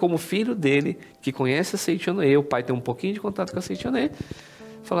você, como filho dele, que conhece a Seicho-No-Ie, o pai tem um pouquinho de contato com a Seicho-No-Ie,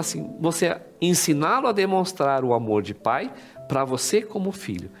 Fala assim, você ensiná-lo a demonstrar o amor de pai para você como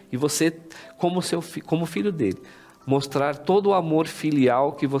filho. E você como filho dele. Mostrar todo o amor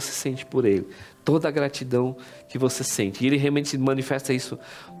filial que você sente por ele. Toda a gratidão que você sente. E ele realmente manifesta isso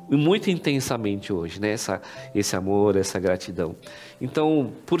muito intensamente hoje, né? Esse amor, essa gratidão.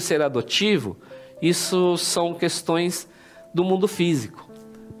 Então, por ser adotivo, isso são questões do mundo físico.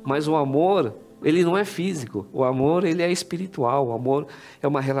 Mas o amor, ele não é físico. O amor, ele é espiritual. O amor é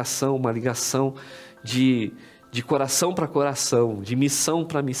uma relação, uma ligação de coração para coração, de missão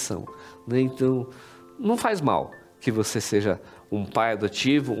para missão, né? Então, não faz mal que você seja um pai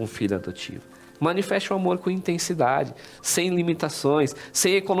adotivo, um filho adotivo. Manifeste o amor com intensidade, sem limitações,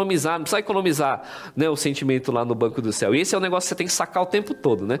 sem economizar. Não precisa economizar, né, o sentimento lá no banco do céu. E esse é um negócio que você tem que sacar o tempo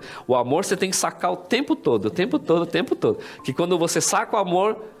todo, né? O amor você tem que sacar o tempo todo, o tempo todo, o tempo todo. Que quando você saca o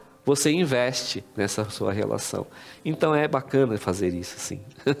amor, você investe nessa sua relação. Então é bacana fazer isso, sim.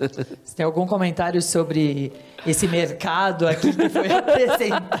 Você tem algum comentário sobre esse mercado aqui que foi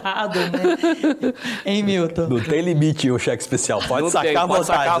apresentado, né? Hein, Milton? Não tem limite o cheque especial, pode sacar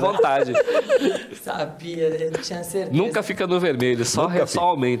à vontade. Sabia, eu tinha certeza. Nunca fica no vermelho, só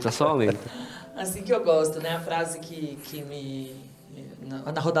aumenta, só aumenta. Assim que eu gosto, né? A frase que me...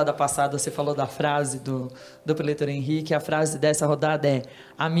 Na rodada passada você falou da frase do Preletor Henrique. A frase dessa rodada é: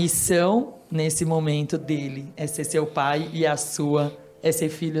 a missão nesse momento dele é ser seu pai e a sua é ser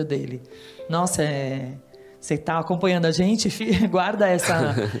filho dele. Nossa, você está acompanhando a gente? Guarda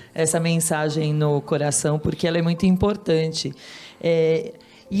essa mensagem no coração, porque ela é muito importante.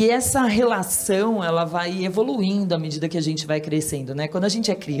 E essa relação, ela vai evoluindo à medida que a gente vai crescendo, né? Quando a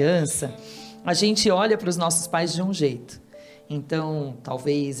gente é criança, a gente olha para os nossos pais de um jeito. Então,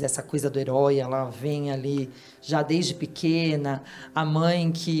 talvez essa coisa do herói, ela vem ali já desde pequena, a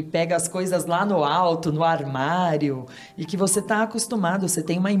mãe que pega as coisas lá no alto, no armário, e que você está acostumado, você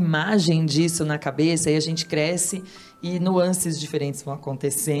tem uma imagem disso na cabeça, e a gente cresce e nuances diferentes vão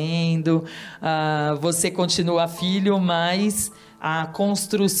acontecendo, você continua filho, mas a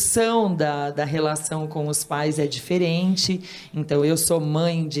construção da relação com os pais é diferente. Então, eu sou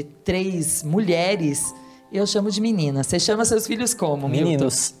mãe de 3 mulheres. Eu chamo de menina. Você chama seus filhos como, Milton?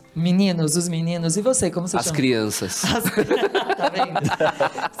 Meninos. Meninos, os meninos. E você, como você chama? As crianças. Tá vendo?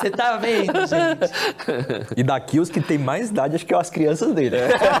 Você tá vendo, gente? E daqui os que têm mais idade, acho que são as crianças dele.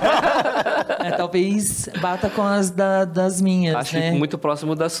 Talvez bata com as das minhas, acho né? que muito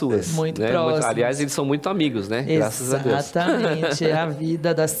próximo das suas. Muito né? próximo. Aliás, eles são muito amigos, né? Graças a Deus. Exatamente. A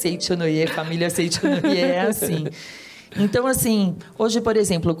vida da Seicho-No-Ie, família Seicho-No-Ie é assim. Então, assim, hoje, por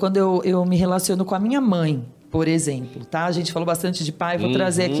exemplo, quando eu me relaciono com a minha mãe, por exemplo, tá? A gente falou bastante de pai, vou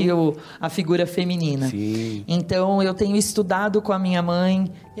trazer aqui a figura feminina. Sim. Então, eu tenho estudado com a minha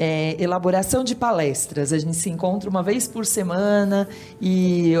mãe elaboração de palestras. A gente se encontra uma vez por semana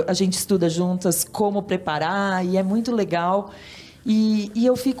e a gente estuda juntas como preparar, e é muito legal. E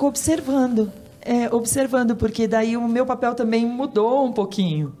eu fico observando, porque daí o meu papel também mudou um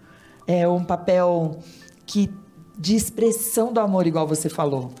pouquinho. É um papel de expressão do amor, igual você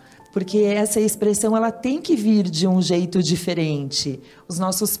falou. Porque essa expressão, ela tem que vir de um jeito diferente. Os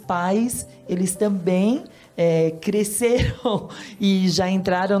nossos pais, eles também cresceram e já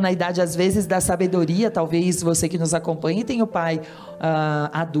entraram na idade, às vezes, da sabedoria. Talvez você que nos acompanhe tenha o pai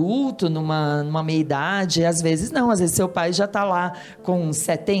adulto, numa meia-idade. Às vezes não, às vezes seu pai já está lá com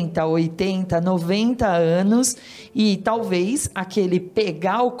 70, 80, 90 anos e talvez aquele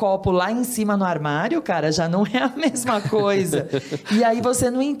pegar o copo lá em cima no armário, cara, já não é a mesma coisa. E aí você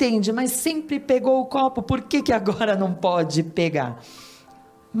não entende, mas sempre pegou o copo, por que agora não pode pegar?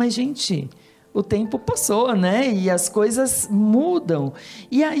 Mas, gente, o tempo passou, né? E as coisas mudam.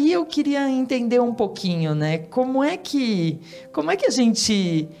 E aí eu queria entender um pouquinho, né? Como é que a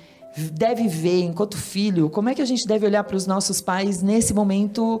gente deve ver, enquanto filho, como é que a gente deve olhar para os nossos pais nesse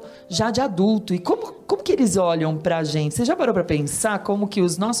momento já de adulto? E como que eles olham para a gente? Você já parou para pensar como que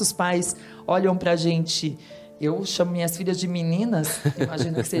os nossos pais olham para a gente? Eu chamo minhas filhas de meninas,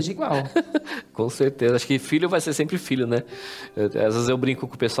 imagino que seja igual. Com certeza, acho que filho vai ser sempre filho, né? Às vezes eu brinco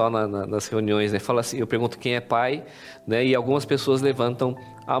com o pessoal nas reuniões, né? Falo assim, eu pergunto quem é pai, né? E algumas pessoas levantam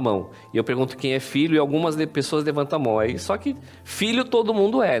a mão. E eu pergunto quem é filho e algumas pessoas levantam a mão. Aí, só que filho todo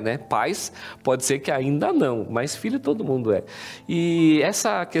mundo é, né? Pais pode ser que ainda não, mas filho todo mundo é. E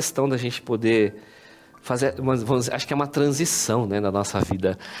essa questão da gente poder fazer, acho que é uma transição, né, na nossa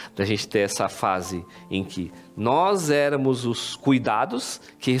vida, da gente ter essa fase em que nós éramos os cuidados,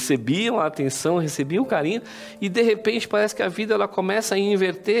 que recebiam a atenção, recebiam o carinho, e de repente parece que a vida ela começa a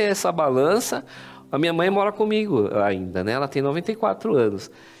inverter essa balança. A minha mãe mora comigo ainda, né? Ela tem 94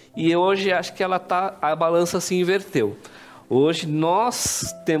 anos. E hoje acho que a balança se inverteu. Hoje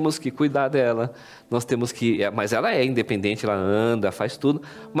nós temos que cuidar dela, nós temos que... Mas ela é independente, ela anda, faz tudo,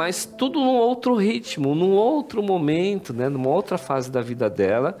 mas tudo num outro ritmo, num outro momento, né? Numa outra fase da vida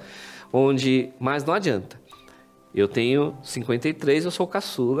dela, mas não adianta. Eu tenho 53, eu sou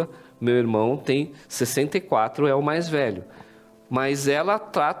caçula, meu irmão tem 64, é o mais velho. Mas ela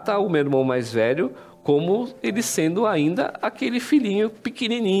trata o meu irmão mais velho como ele sendo ainda aquele filhinho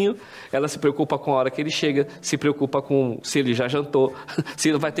pequenininho. Ela se preocupa com a hora que ele chega, se preocupa com se ele já jantou, se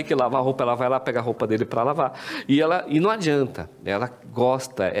ele vai ter que lavar a roupa, ela vai lá pegar a roupa dele para lavar. E não adianta, ela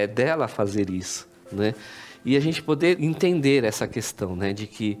gosta, é dela fazer isso, né? E a gente poder entender essa questão, né, de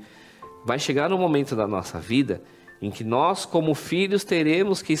que vai chegar um momento da nossa vida em que nós, como filhos,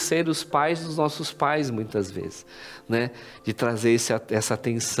 teremos que ser os pais dos nossos pais, muitas vezes, né? De trazer essa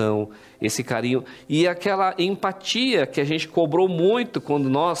atenção, esse carinho e aquela empatia que a gente cobrou muito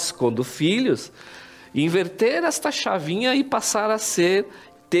quando filhos, inverter esta chavinha e passar a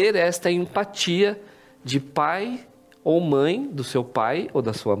ter esta empatia de pai ou mãe, do seu pai ou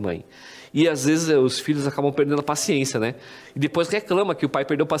da sua mãe. E às vezes os filhos acabam perdendo a paciência, né? E depois reclama que o pai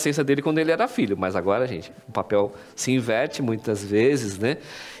perdeu a paciência dele quando ele era filho. Mas agora, gente, o papel se inverte muitas vezes, né?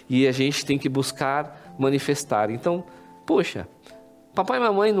 E a gente tem que buscar manifestar. Então, poxa, papai e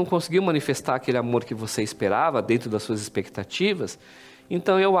mamãe não conseguiu manifestar aquele amor que você esperava dentro das suas expectativas.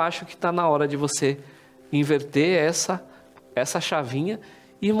 Então eu acho que está na hora de você inverter essa chavinha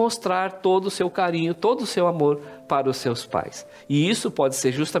e mostrar todo o seu carinho, todo o seu amor para os seus pais. E isso pode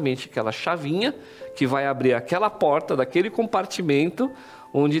ser justamente aquela chavinha que vai abrir aquela porta daquele compartimento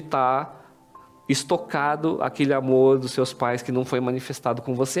onde está estocado aquele amor dos seus pais que não foi manifestado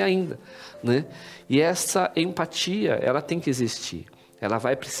com você ainda, né? E essa empatia, ela tem que existir, ela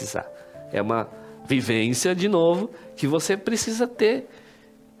vai precisar. É uma vivência, de novo, que você precisa ter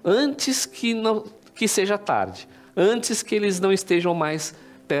antes que seja tarde, antes que eles não estejam mais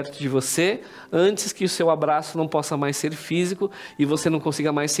perto de você, antes que o seu abraço não possa mais ser físico e você não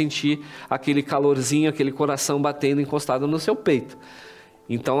consiga mais sentir aquele calorzinho, aquele coração batendo encostado no seu peito.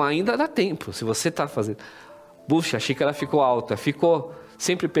 Então ainda dá tempo, se você está fazendo... Puxa, a xícara ficou alta, ficou...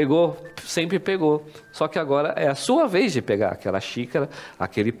 Sempre pegou? Sempre pegou. Só que agora é a sua vez de pegar aquela xícara,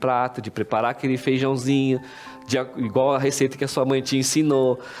 aquele prato, de preparar aquele feijãozinho, igual a receita que a sua mãe te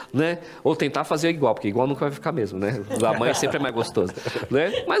ensinou, né? Ou tentar fazer igual, porque igual nunca vai ficar mesmo, né? Da mãe sempre é mais gostoso,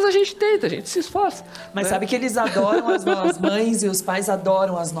 né? Mas a gente tenta, a gente se esforça. Mas né? sabe que eles adoram, as mães e os pais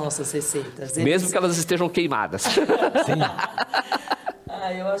adoram as nossas receitas. Mesmo que elas estejam queimadas. Sim.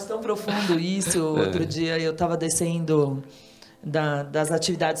 Eu acho tão profundo isso. Outro dia eu estava descendo... das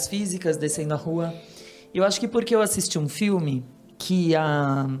atividades físicas, descendo a rua. Eu acho que porque eu assisti um filme que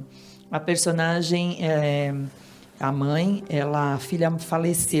a personagem, a mãe, a filha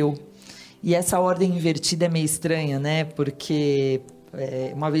faleceu. E essa ordem invertida é meio estranha, né? Porque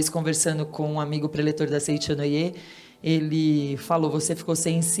uma vez conversando com um amigo preletor da Seicho-No-Ie, ele falou: você ficou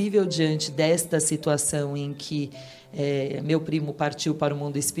sensível diante desta situação em que meu primo partiu para o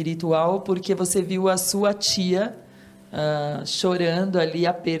mundo espiritual porque você viu a sua tia chorando ali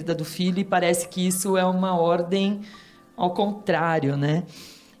a perda do filho, e parece que isso é uma ordem ao contrário, né?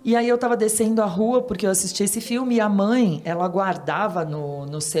 E aí eu estava descendo a rua porque eu assisti esse filme, e a mãe, ela guardava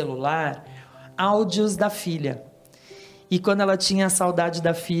no celular áudios da filha. E quando ela tinha saudade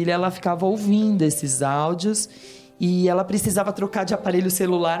da filha, ela ficava ouvindo esses áudios, e ela precisava trocar de aparelho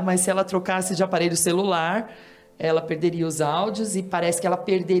celular, mas se ela trocasse de aparelho celular, ela perderia os áudios, e parece que ela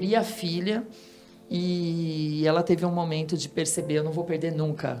perderia a filha. E ela teve um momento de perceber: eu não vou perder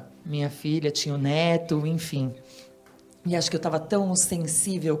nunca minha filha, tinha um neto, enfim. E acho que eu estava tão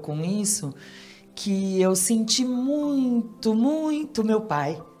sensível com isso que eu senti muito, muito meu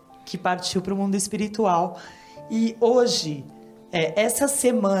pai, que partiu para o mundo espiritual. E hoje, essa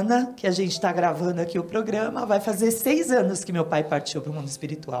semana que a gente está gravando aqui o programa, vai fazer 6 anos que meu pai partiu para o mundo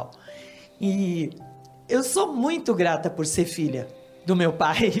espiritual. E eu sou muito grata por ser filha do meu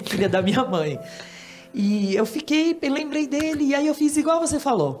pai e filha da minha mãe. E eu lembrei dele, e aí eu fiz igual você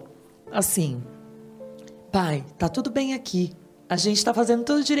falou, assim: pai, tá tudo bem aqui, a gente tá fazendo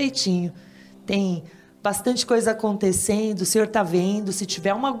tudo direitinho, tem bastante coisa acontecendo, o senhor tá vendo, se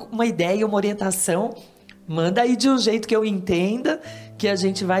tiver uma ideia, uma orientação, manda aí de um jeito que eu entenda, que a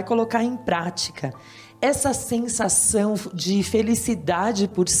gente vai colocar em prática. Essa sensação de felicidade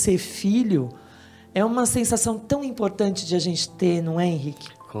por ser filho é uma sensação tão importante de a gente ter, não é, Henrique?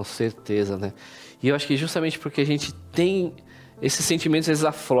 Com certeza, né? E eu acho que justamente porque a gente tem esses sentimentos, eles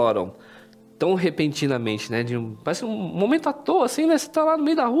afloram tão repentinamente, né? Parece um momento à toa, assim, né? Você tá lá no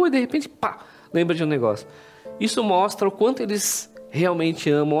meio da rua e de repente, pá, lembra de um negócio. Isso mostra o quanto eles realmente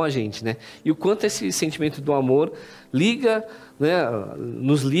amam a gente, né? E o quanto esse sentimento do amor liga, né,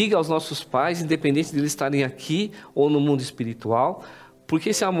 nos liga aos nossos pais, independente de eles estarem aqui ou no mundo espiritual, porque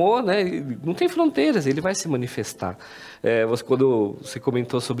esse amor, né, não tem fronteiras, ele vai se manifestar. Quando você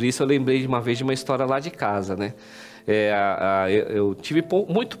comentou sobre isso, eu lembrei de uma vez de uma história lá de casa, né? Eu tive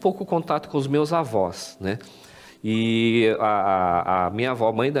muito pouco contato com os meus avós, né? E a minha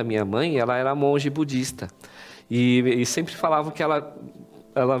avó, mãe da minha mãe, ela era monge budista. E sempre falavam que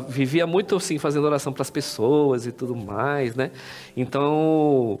ela vivia muito assim, fazendo oração para as pessoas e tudo mais, né?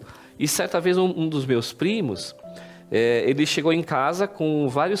 Então, e certa vez um dos meus primos, ele chegou em casa com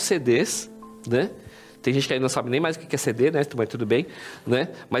vários CDs, né? Tem gente que ainda não sabe nem mais o que é CD, né? Mas tudo bem, né?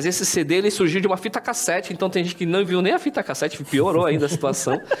 Mas esse CD, ele surgiu de uma fita cassete, então tem gente que não viu nem a fita cassete, piorou ainda a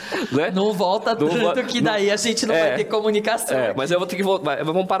situação, né? Não volta tanto que daí a gente não vai ter comunicação. Mas eu vou ter que voltar,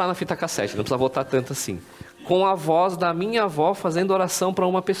 vamos parar na fita cassete, não precisa voltar tanto assim. Com a voz da minha avó fazendo oração para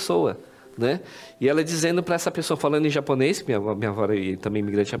uma pessoa, né? E ela dizendo para essa pessoa, falando em japonês, minha avó é também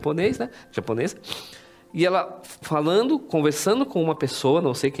imigrante japonês, né? Japonesa. E ela falando, conversando com uma pessoa,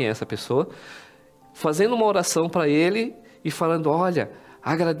 não sei quem é essa pessoa, fazendo uma oração para ele e falando, olha,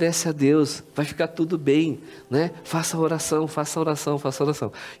 agradece a Deus, vai ficar tudo bem, né? Faça oração, faça oração, faça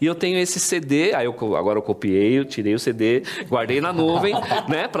oração. E eu tenho esse CD, agora eu copiei, eu tirei o CD, guardei na nuvem,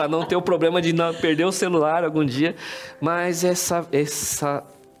 né? Para não ter o problema de não perder o celular algum dia. Mas essa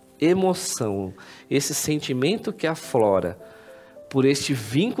emoção, esse sentimento que aflora por este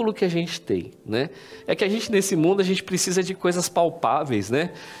vínculo que a gente tem, né? É que a gente, nesse mundo, a gente precisa de coisas palpáveis,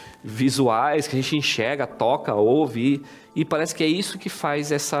 né? Visuais, que a gente enxerga, toca, ouve, e parece que é isso que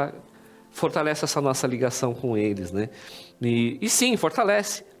fortalece essa nossa ligação com eles, né? E sim,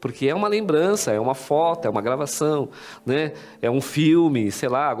 fortalece, porque é uma lembrança, é uma foto, é uma gravação, né? É um filme, sei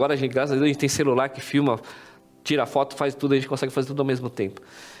lá, agora graças a Deus a gente tem celular que filma, tira foto, faz tudo, a gente consegue fazer tudo ao mesmo tempo.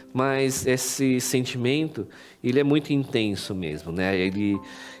 Mas esse sentimento, ele é muito intenso mesmo, né?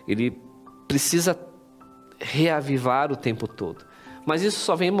 Ele precisa reavivar o tempo todo. Mas isso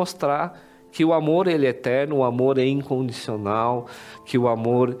só vem mostrar que o amor, ele é eterno, o amor é incondicional, que o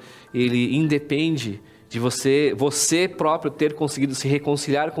amor, ele independe de você próprio ter conseguido se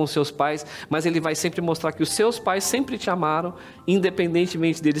reconciliar com os seus pais, mas ele vai sempre mostrar que os seus pais sempre te amaram,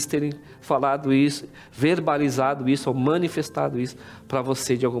 independentemente deles terem falado isso, verbalizado isso ou manifestado isso para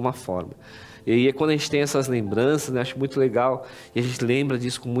você de alguma forma. E aí, quando a gente tem essas lembranças, né, acho muito legal, e a gente lembra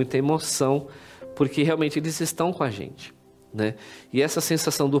disso com muita emoção, porque realmente eles estão com a gente, né? E essa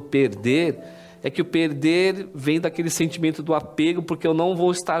sensação do perder, é que o perder vem daquele sentimento do apego, porque eu não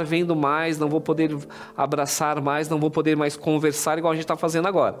vou estar vendo mais, não vou poder abraçar mais, não vou poder mais conversar igual a gente está fazendo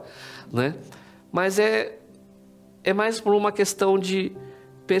agora, né? Mas é mais por uma questão de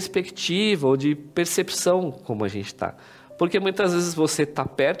perspectiva ou de percepção como a gente está. Porque muitas vezes você está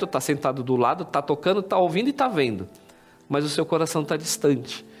perto, está sentado do lado, está tocando, está ouvindo e está vendo, mas o seu coração está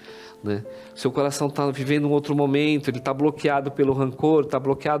distante, né? Seu coração está vivendo um outro momento, ele está bloqueado pelo rancor, está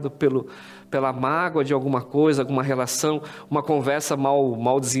bloqueado pela mágoa de alguma coisa, alguma relação, uma conversa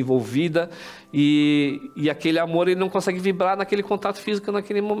mal desenvolvida, e aquele amor ele não consegue vibrar naquele contato físico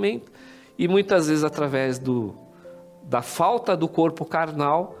naquele momento. E muitas vezes através da falta do corpo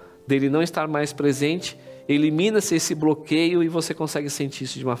carnal, dele não estar mais presente, elimina-se esse bloqueio e você consegue sentir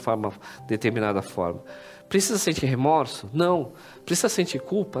isso de uma determinada forma. Precisa sentir remorso? Não. Precisa sentir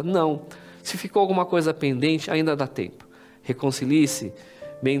culpa? Não. Se ficou alguma coisa pendente, ainda dá tempo. Reconcilie-se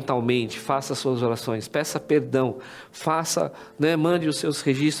mentalmente, faça suas orações, peça perdão, mande os seus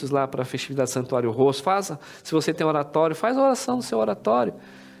registros lá para a festividade do Santuário Rosso, se você tem oratório, faz a oração no seu oratório,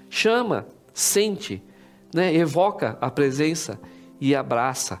 chama, sente, né, evoca a presença e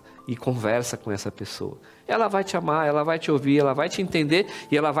abraça e conversa com essa pessoa. Ela vai te amar, ela vai te ouvir, ela vai te entender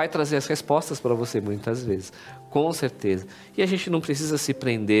e ela vai trazer as respostas para você muitas vezes, com certeza. E a gente não precisa se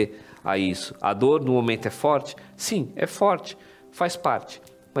prender a isso. A dor no momento é forte? Sim, é forte, faz parte.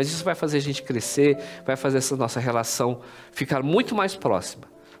 Mas isso vai fazer a gente crescer, vai fazer essa nossa relação ficar muito mais próxima,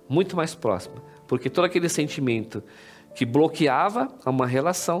 porque todo aquele sentimento que bloqueava uma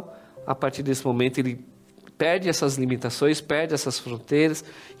relação, a partir desse momento ele perde essas limitações, perde essas fronteiras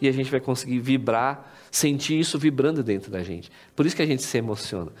e a gente vai conseguir vibrar, sentir isso vibrando dentro da gente. Por isso que a gente se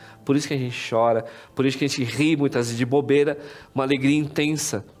emociona, por isso que a gente chora, por isso que a gente ri muitas vezes de bobeira, uma alegria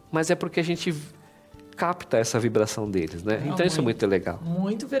intensa, mas é porque a gente capta essa vibração deles, né? Então isso é muito legal.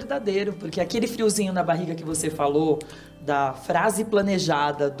 Muito verdadeiro, porque aquele friozinho na barriga que você falou, da frase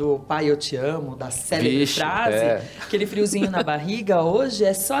planejada do Pai eu te amo, da célebre frase, aquele friozinho na barriga hoje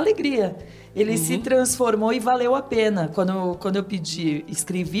é só alegria. ele se transformou e valeu a pena. Quando eu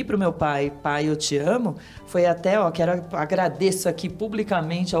escrevi para o meu pai, pai, eu te amo, foi até, agradeço aqui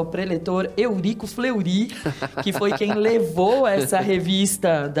publicamente ao preletor Eurico Fleury, que foi quem levou essa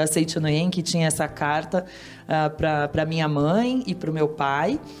revista da Seicho-No-Ie, que tinha essa carta para minha mãe e para o meu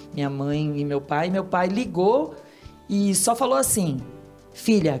pai, minha mãe e meu pai. Meu pai ligou e só falou assim: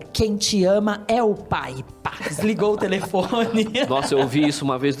 filha, quem te ama é o pai. Pá, desligou o telefone. Nossa, eu ouvi isso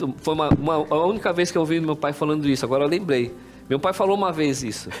uma vez. Foi a única vez que eu ouvi meu pai falando isso. Agora eu lembrei. Meu pai falou uma vez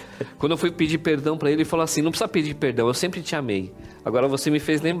isso. Quando eu fui pedir perdão para ele falou assim: não precisa pedir perdão, eu sempre te amei. Agora você me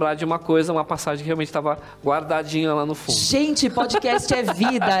fez lembrar de uma coisa, uma passagem que realmente estava guardadinha lá no fundo. Gente, podcast é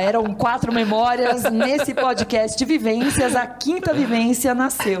vida. Eram 4 memórias. Nesse podcast de Vivências, a 5ª vivência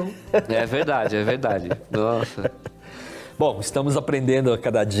nasceu. É verdade, é verdade. Nossa. Bom, estamos aprendendo a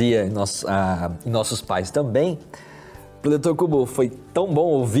cada dia em nossos pais também. Preletor Cubo, foi tão bom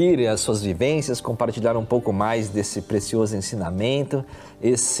ouvir as suas vivências, compartilhar um pouco mais desse precioso ensinamento.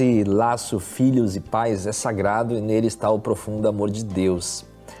 Esse laço filhos e pais é sagrado e nele está o profundo amor de Deus.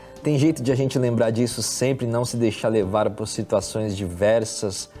 Tem jeito de a gente lembrar disso sempre, não se deixar levar por situações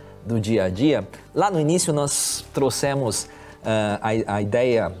diversas do dia a dia? Lá no início nós trouxemos a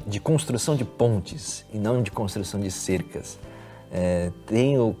ideia de construção de pontes e não de construção de cercas.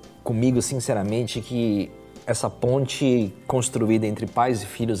 Tenho comigo, sinceramente, que essa ponte construída entre pais e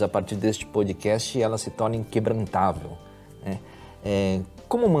filhos a partir deste podcast, ela se torna inquebrantável, né?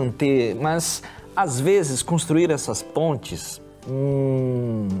 Como manter, mas às vezes construir essas pontes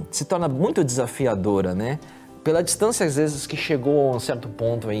se torna muito desafiadora, né? Pela distância às vezes que chegou a um certo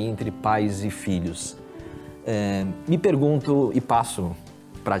ponto aí entre pais e filhos. Me pergunto e passo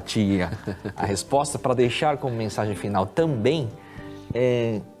para ti a resposta, para deixar como mensagem final também,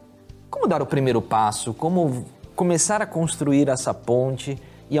 como dar o primeiro passo, como começar a construir essa ponte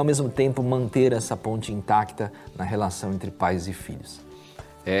e ao mesmo tempo manter essa ponte intacta na relação entre pais e filhos.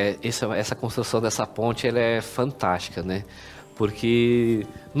 Essa construção dessa ponte, ela é fantástica, né? Porque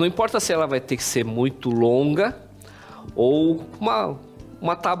não importa se ela vai ter que ser muito longa ou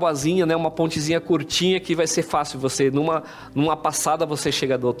uma tabuazinha, né? Uma pontezinha curtinha que vai ser fácil você, numa passada você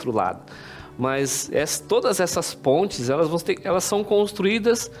chega do outro lado. Mas todas essas pontes, elas são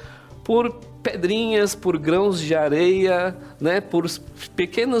construídas por pedrinhas, por grãos de areia, né? Por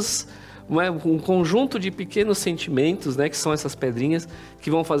pequenos, um conjunto de pequenos sentimentos, né? Que são essas pedrinhas que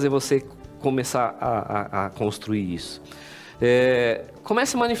vão fazer você começar a construir isso.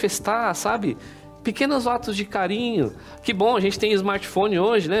 Comece a manifestar, sabe? Pequenos atos de carinho. Que bom, a gente tem smartphone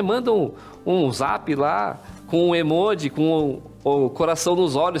hoje, né? Manda um zap lá com um emoji, com o coração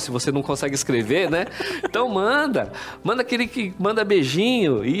nos olhos, se você não consegue escrever, né? Então manda aquele que manda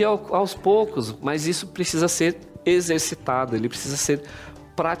beijinho e aos poucos, mas isso precisa ser exercitado, ele precisa ser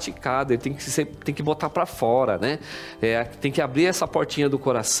praticado, ele tem que botar para fora, né? Tem que abrir essa portinha do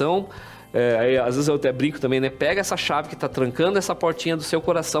coração. Aí, às vezes eu até brinco também, né? Pega essa chave que está trancando essa portinha do seu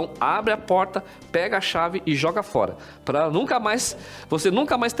coração, abre a porta, pega a chave e joga fora, para você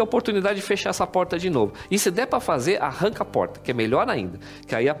nunca mais ter oportunidade de fechar essa porta de novo. E se der para fazer, arranca a porta, que é melhor ainda,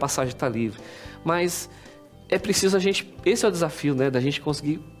 que aí a passagem está livre. Mas é preciso esse é o desafio, né? Da gente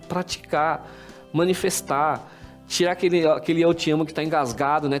conseguir praticar, manifestar, tirar aquele eu te amo que está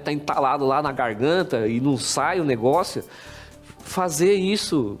engasgado, né? Está entalado lá na garganta e não sai o negócio. Fazer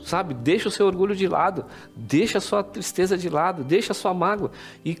isso, sabe? Deixa o seu orgulho de lado, deixa a sua tristeza de lado, deixa a sua mágoa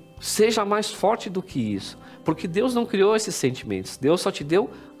e seja mais forte do que isso. Porque Deus não criou esses sentimentos, Deus só te deu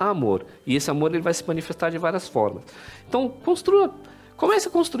amor. E esse amor ele vai se manifestar de várias formas. Então, comece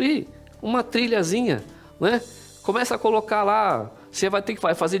a construir uma trilhazinha, né? Começa a colocar lá, você vai ter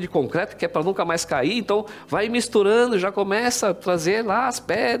que fazer de concreto, que é para nunca mais cair, então vai misturando, já começa a trazer lá as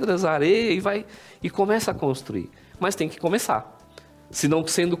pedras, a areia e começa a construir. Mas tem que começar. Se não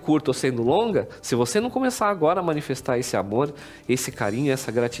sendo curta ou sendo longa, se você não começar agora a manifestar esse amor, esse carinho,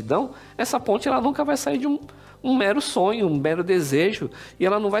 essa gratidão, essa ponte ela nunca vai sair de um mero sonho, um mero desejo, e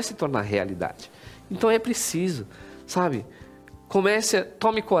ela não vai se tornar realidade. Então é preciso, sabe?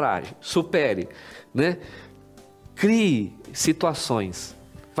 Tome coragem, supere, né? Crie situações.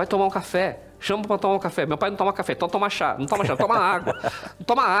 Vai tomar um café. Chama para tomar um café. Meu pai não toma café, então toma chá. Não toma chá, toma água. Não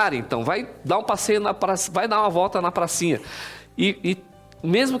toma ar, então. Vai dar um passeio na praça, vai dar uma volta na pracinha. E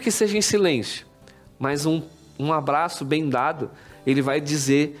mesmo que seja em silêncio, mas um abraço bem dado, ele vai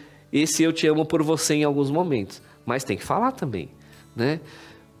dizer esse eu te amo por você em alguns momentos. Mas tem que falar também, né?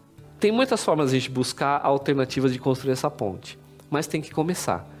 Tem muitas formas de a gente buscar alternativas de construir essa ponte. Mas tem que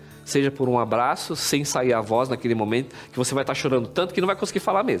começar. Seja por um abraço, sem sair a voz naquele momento, que você vai estar chorando tanto que não vai conseguir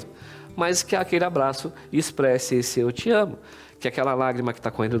falar mesmo. mas que aquele abraço expresse esse eu te amo. Que aquela lágrima que está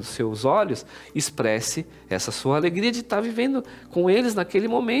correndo dos seus olhos expresse essa sua alegria de estar vivendo com eles naquele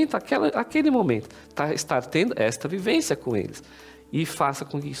momento, aquele momento. Estar tendo esta vivência com eles. E faça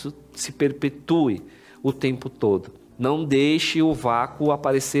com que isso se perpetue o tempo todo. Não deixe o vácuo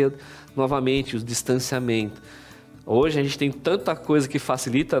aparecer novamente, o distanciamento. Hoje a gente tem tanta coisa que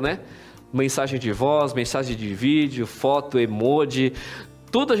facilita, né? Mensagem de voz, mensagem de vídeo, foto, emoji,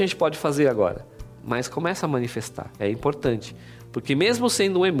 tudo a gente pode fazer agora. Mas começa a manifestar, é importante. Porque mesmo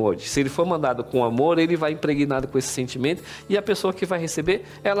sendo um emoji, se ele for mandado com amor, ele vai impregnado com esse sentimento e a pessoa que vai receber,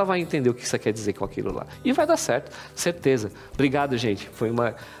 ela vai entender o que você quer dizer com aquilo lá. E vai dar certo, certeza. Obrigado, gente. Foi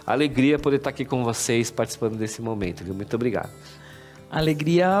uma alegria poder estar aqui com vocês, participando desse momento. Viu? Muito obrigado. A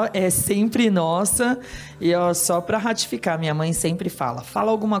alegria é sempre nossa. E ó, só para ratificar, minha mãe sempre fala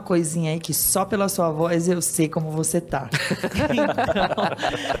alguma coisinha aí que só pela sua voz eu sei como você tá. Então,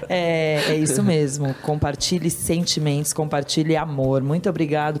 é isso mesmo. Compartilhe sentimentos, compartilhe amor. Muito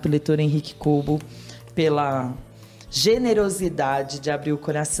obrigado, Preletor Henrique Cubo, pela generosidade de abrir o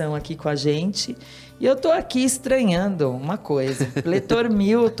coração aqui com a gente. E eu tô aqui estranhando uma coisa. Preletor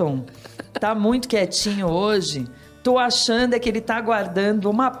Milton tá muito quietinho hoje. Tô achando que ele tá aguardando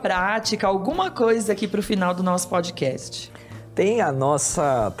uma prática, alguma coisa aqui pro final do nosso podcast. Tem a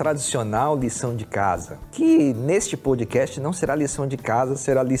nossa tradicional lição de casa, que neste podcast não será lição de casa,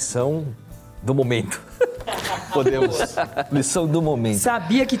 será lição do momento. Podemos. Lição do momento.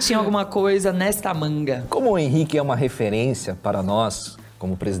 Sabia que tinha alguma coisa nesta manga. Como o Henrique é uma referência para nós,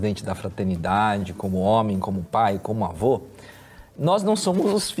 como presidente da fraternidade, como homem, como pai, como avô, nós não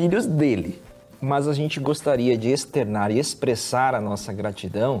somos os filhos dele. Mas a gente gostaria de externar e expressar a nossa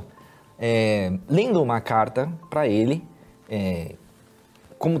gratidão lendo uma carta para ele,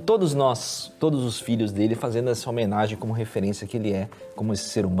 como todos nós, todos os filhos dele, fazendo essa homenagem como referência que ele é, como esse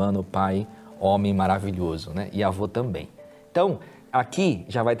ser humano, pai, homem maravilhoso, né? E avô também. Então, aqui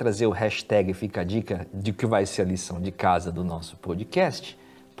já vai trazer o hashtag Fica a Dica de que vai ser a lição de casa do nosso podcast,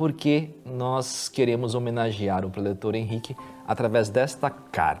 porque nós queremos homenagear o Preletor Henrique através desta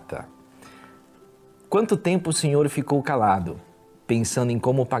carta. Quanto tempo o senhor ficou calado, pensando em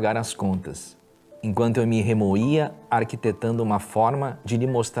como pagar as contas, enquanto eu me remoía arquitetando uma forma de lhe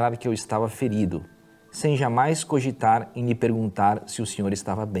mostrar que eu estava ferido, sem jamais cogitar em lhe perguntar se o senhor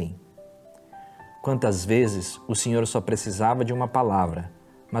estava bem. Quantas vezes o senhor só precisava de uma palavra,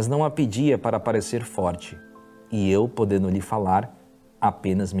 mas não a pedia para parecer forte, e eu, podendo lhe falar,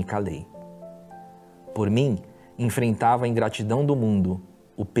 apenas me calei. Por mim, enfrentava a ingratidão do mundo,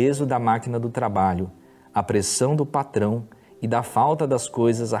 o peso da máquina do trabalho, a pressão do patrão e da falta das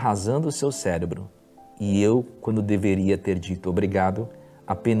coisas arrasando o seu cérebro. E eu, quando deveria ter dito obrigado,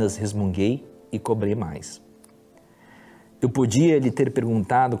 apenas resmunguei e cobrei mais. Eu podia lhe ter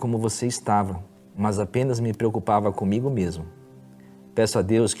perguntado como você estava, mas apenas me preocupava comigo mesmo. Peço a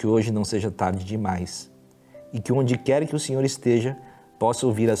Deus que hoje não seja tarde demais e que onde quer que o senhor esteja, possa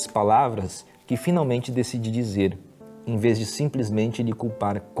ouvir as palavras que finalmente decidi dizer, em vez de simplesmente lhe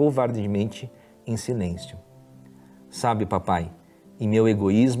culpar covardemente em silêncio. Sabe, papai, em meu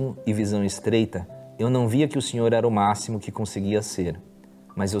egoísmo e visão estreita, eu não via que o senhor era o máximo que conseguia ser,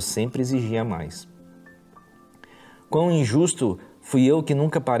 mas eu sempre exigia mais. Quão injusto fui eu que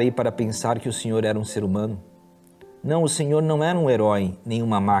nunca parei para pensar que o senhor era um ser humano? Não, o senhor não era um herói, nem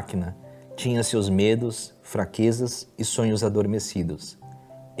uma máquina. Tinha seus medos, fraquezas e sonhos adormecidos.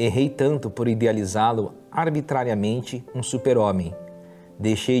 Errei tanto por idealizá-lo arbitrariamente um super-homem.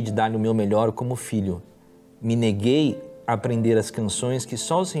 Deixei de dar-lhe o meu melhor como filho. Me neguei a aprender as canções que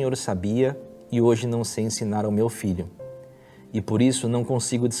só o Senhor sabia e hoje não sei ensinar ao meu filho. E por isso não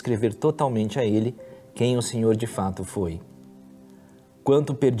consigo descrever totalmente a ele quem o Senhor de fato foi.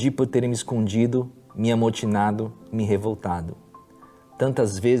 Quanto perdi por ter me escondido, me amotinado, me revoltado.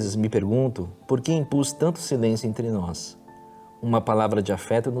 Tantas vezes me pergunto por que impus tanto silêncio entre nós. Uma palavra de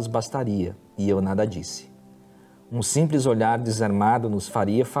afeto nos bastaria e eu nada disse. Um simples olhar desarmado nos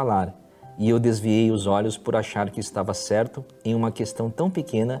faria falar, e eu desviei os olhos por achar que estava certo em uma questão tão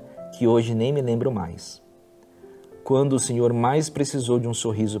pequena que hoje nem me lembro mais. Quando o senhor mais precisou de um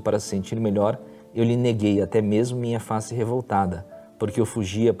sorriso para se sentir melhor, eu lhe neguei até mesmo minha face revoltada, porque eu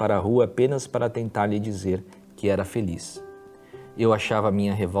fugia para a rua apenas para tentar lhe dizer que era feliz. Eu achava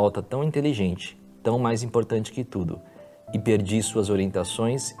minha revolta tão inteligente, tão mais importante que tudo, e perdi suas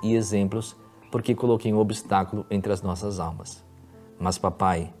orientações e exemplos porque coloquei um obstáculo entre as nossas almas. Mas,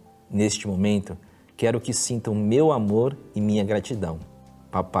 papai, neste momento, quero que sintam meu amor e minha gratidão.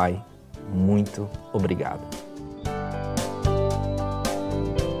 Papai, muito obrigado.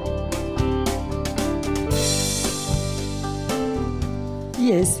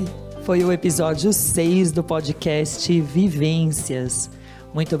 E esse foi o episódio 6 do podcast Vivências.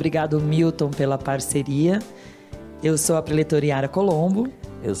 Muito obrigado, Milton, pela parceria. Eu sou a Preletor Iara Colombo.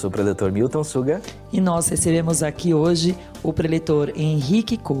 Eu sou o Preletor Milton Suga. E nós recebemos aqui hoje o Preletor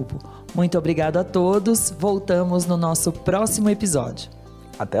Henrique Cobo. Muito obrigado a todos. Voltamos no nosso próximo episódio.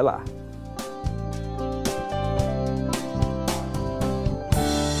 Até lá.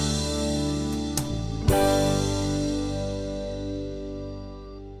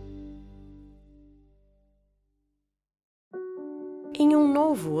 Em um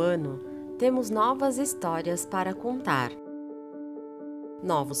novo ano, temos novas histórias para contar.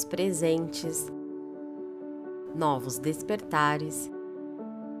 Novos presentes, novos despertares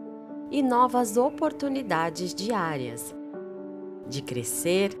e novas oportunidades diárias de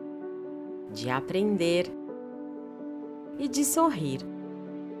crescer, de aprender e de sorrir.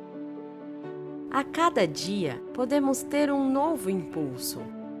 A cada dia podemos ter um novo impulso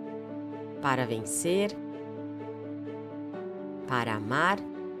para vencer, para amar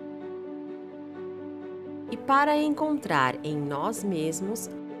e para encontrar em nós mesmos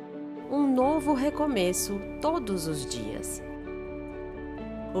um novo recomeço todos os dias.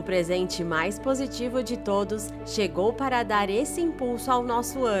 O presente mais positivo de todos chegou para dar esse impulso ao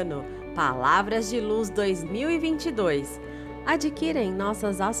nosso ano. Palavras de Luz 2022. Adquira em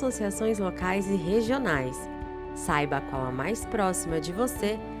nossas associações locais e regionais. Saiba qual a mais próxima de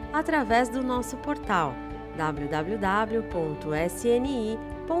você através do nosso portal www.sni.org.br.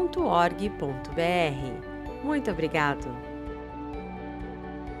 Muito obrigado!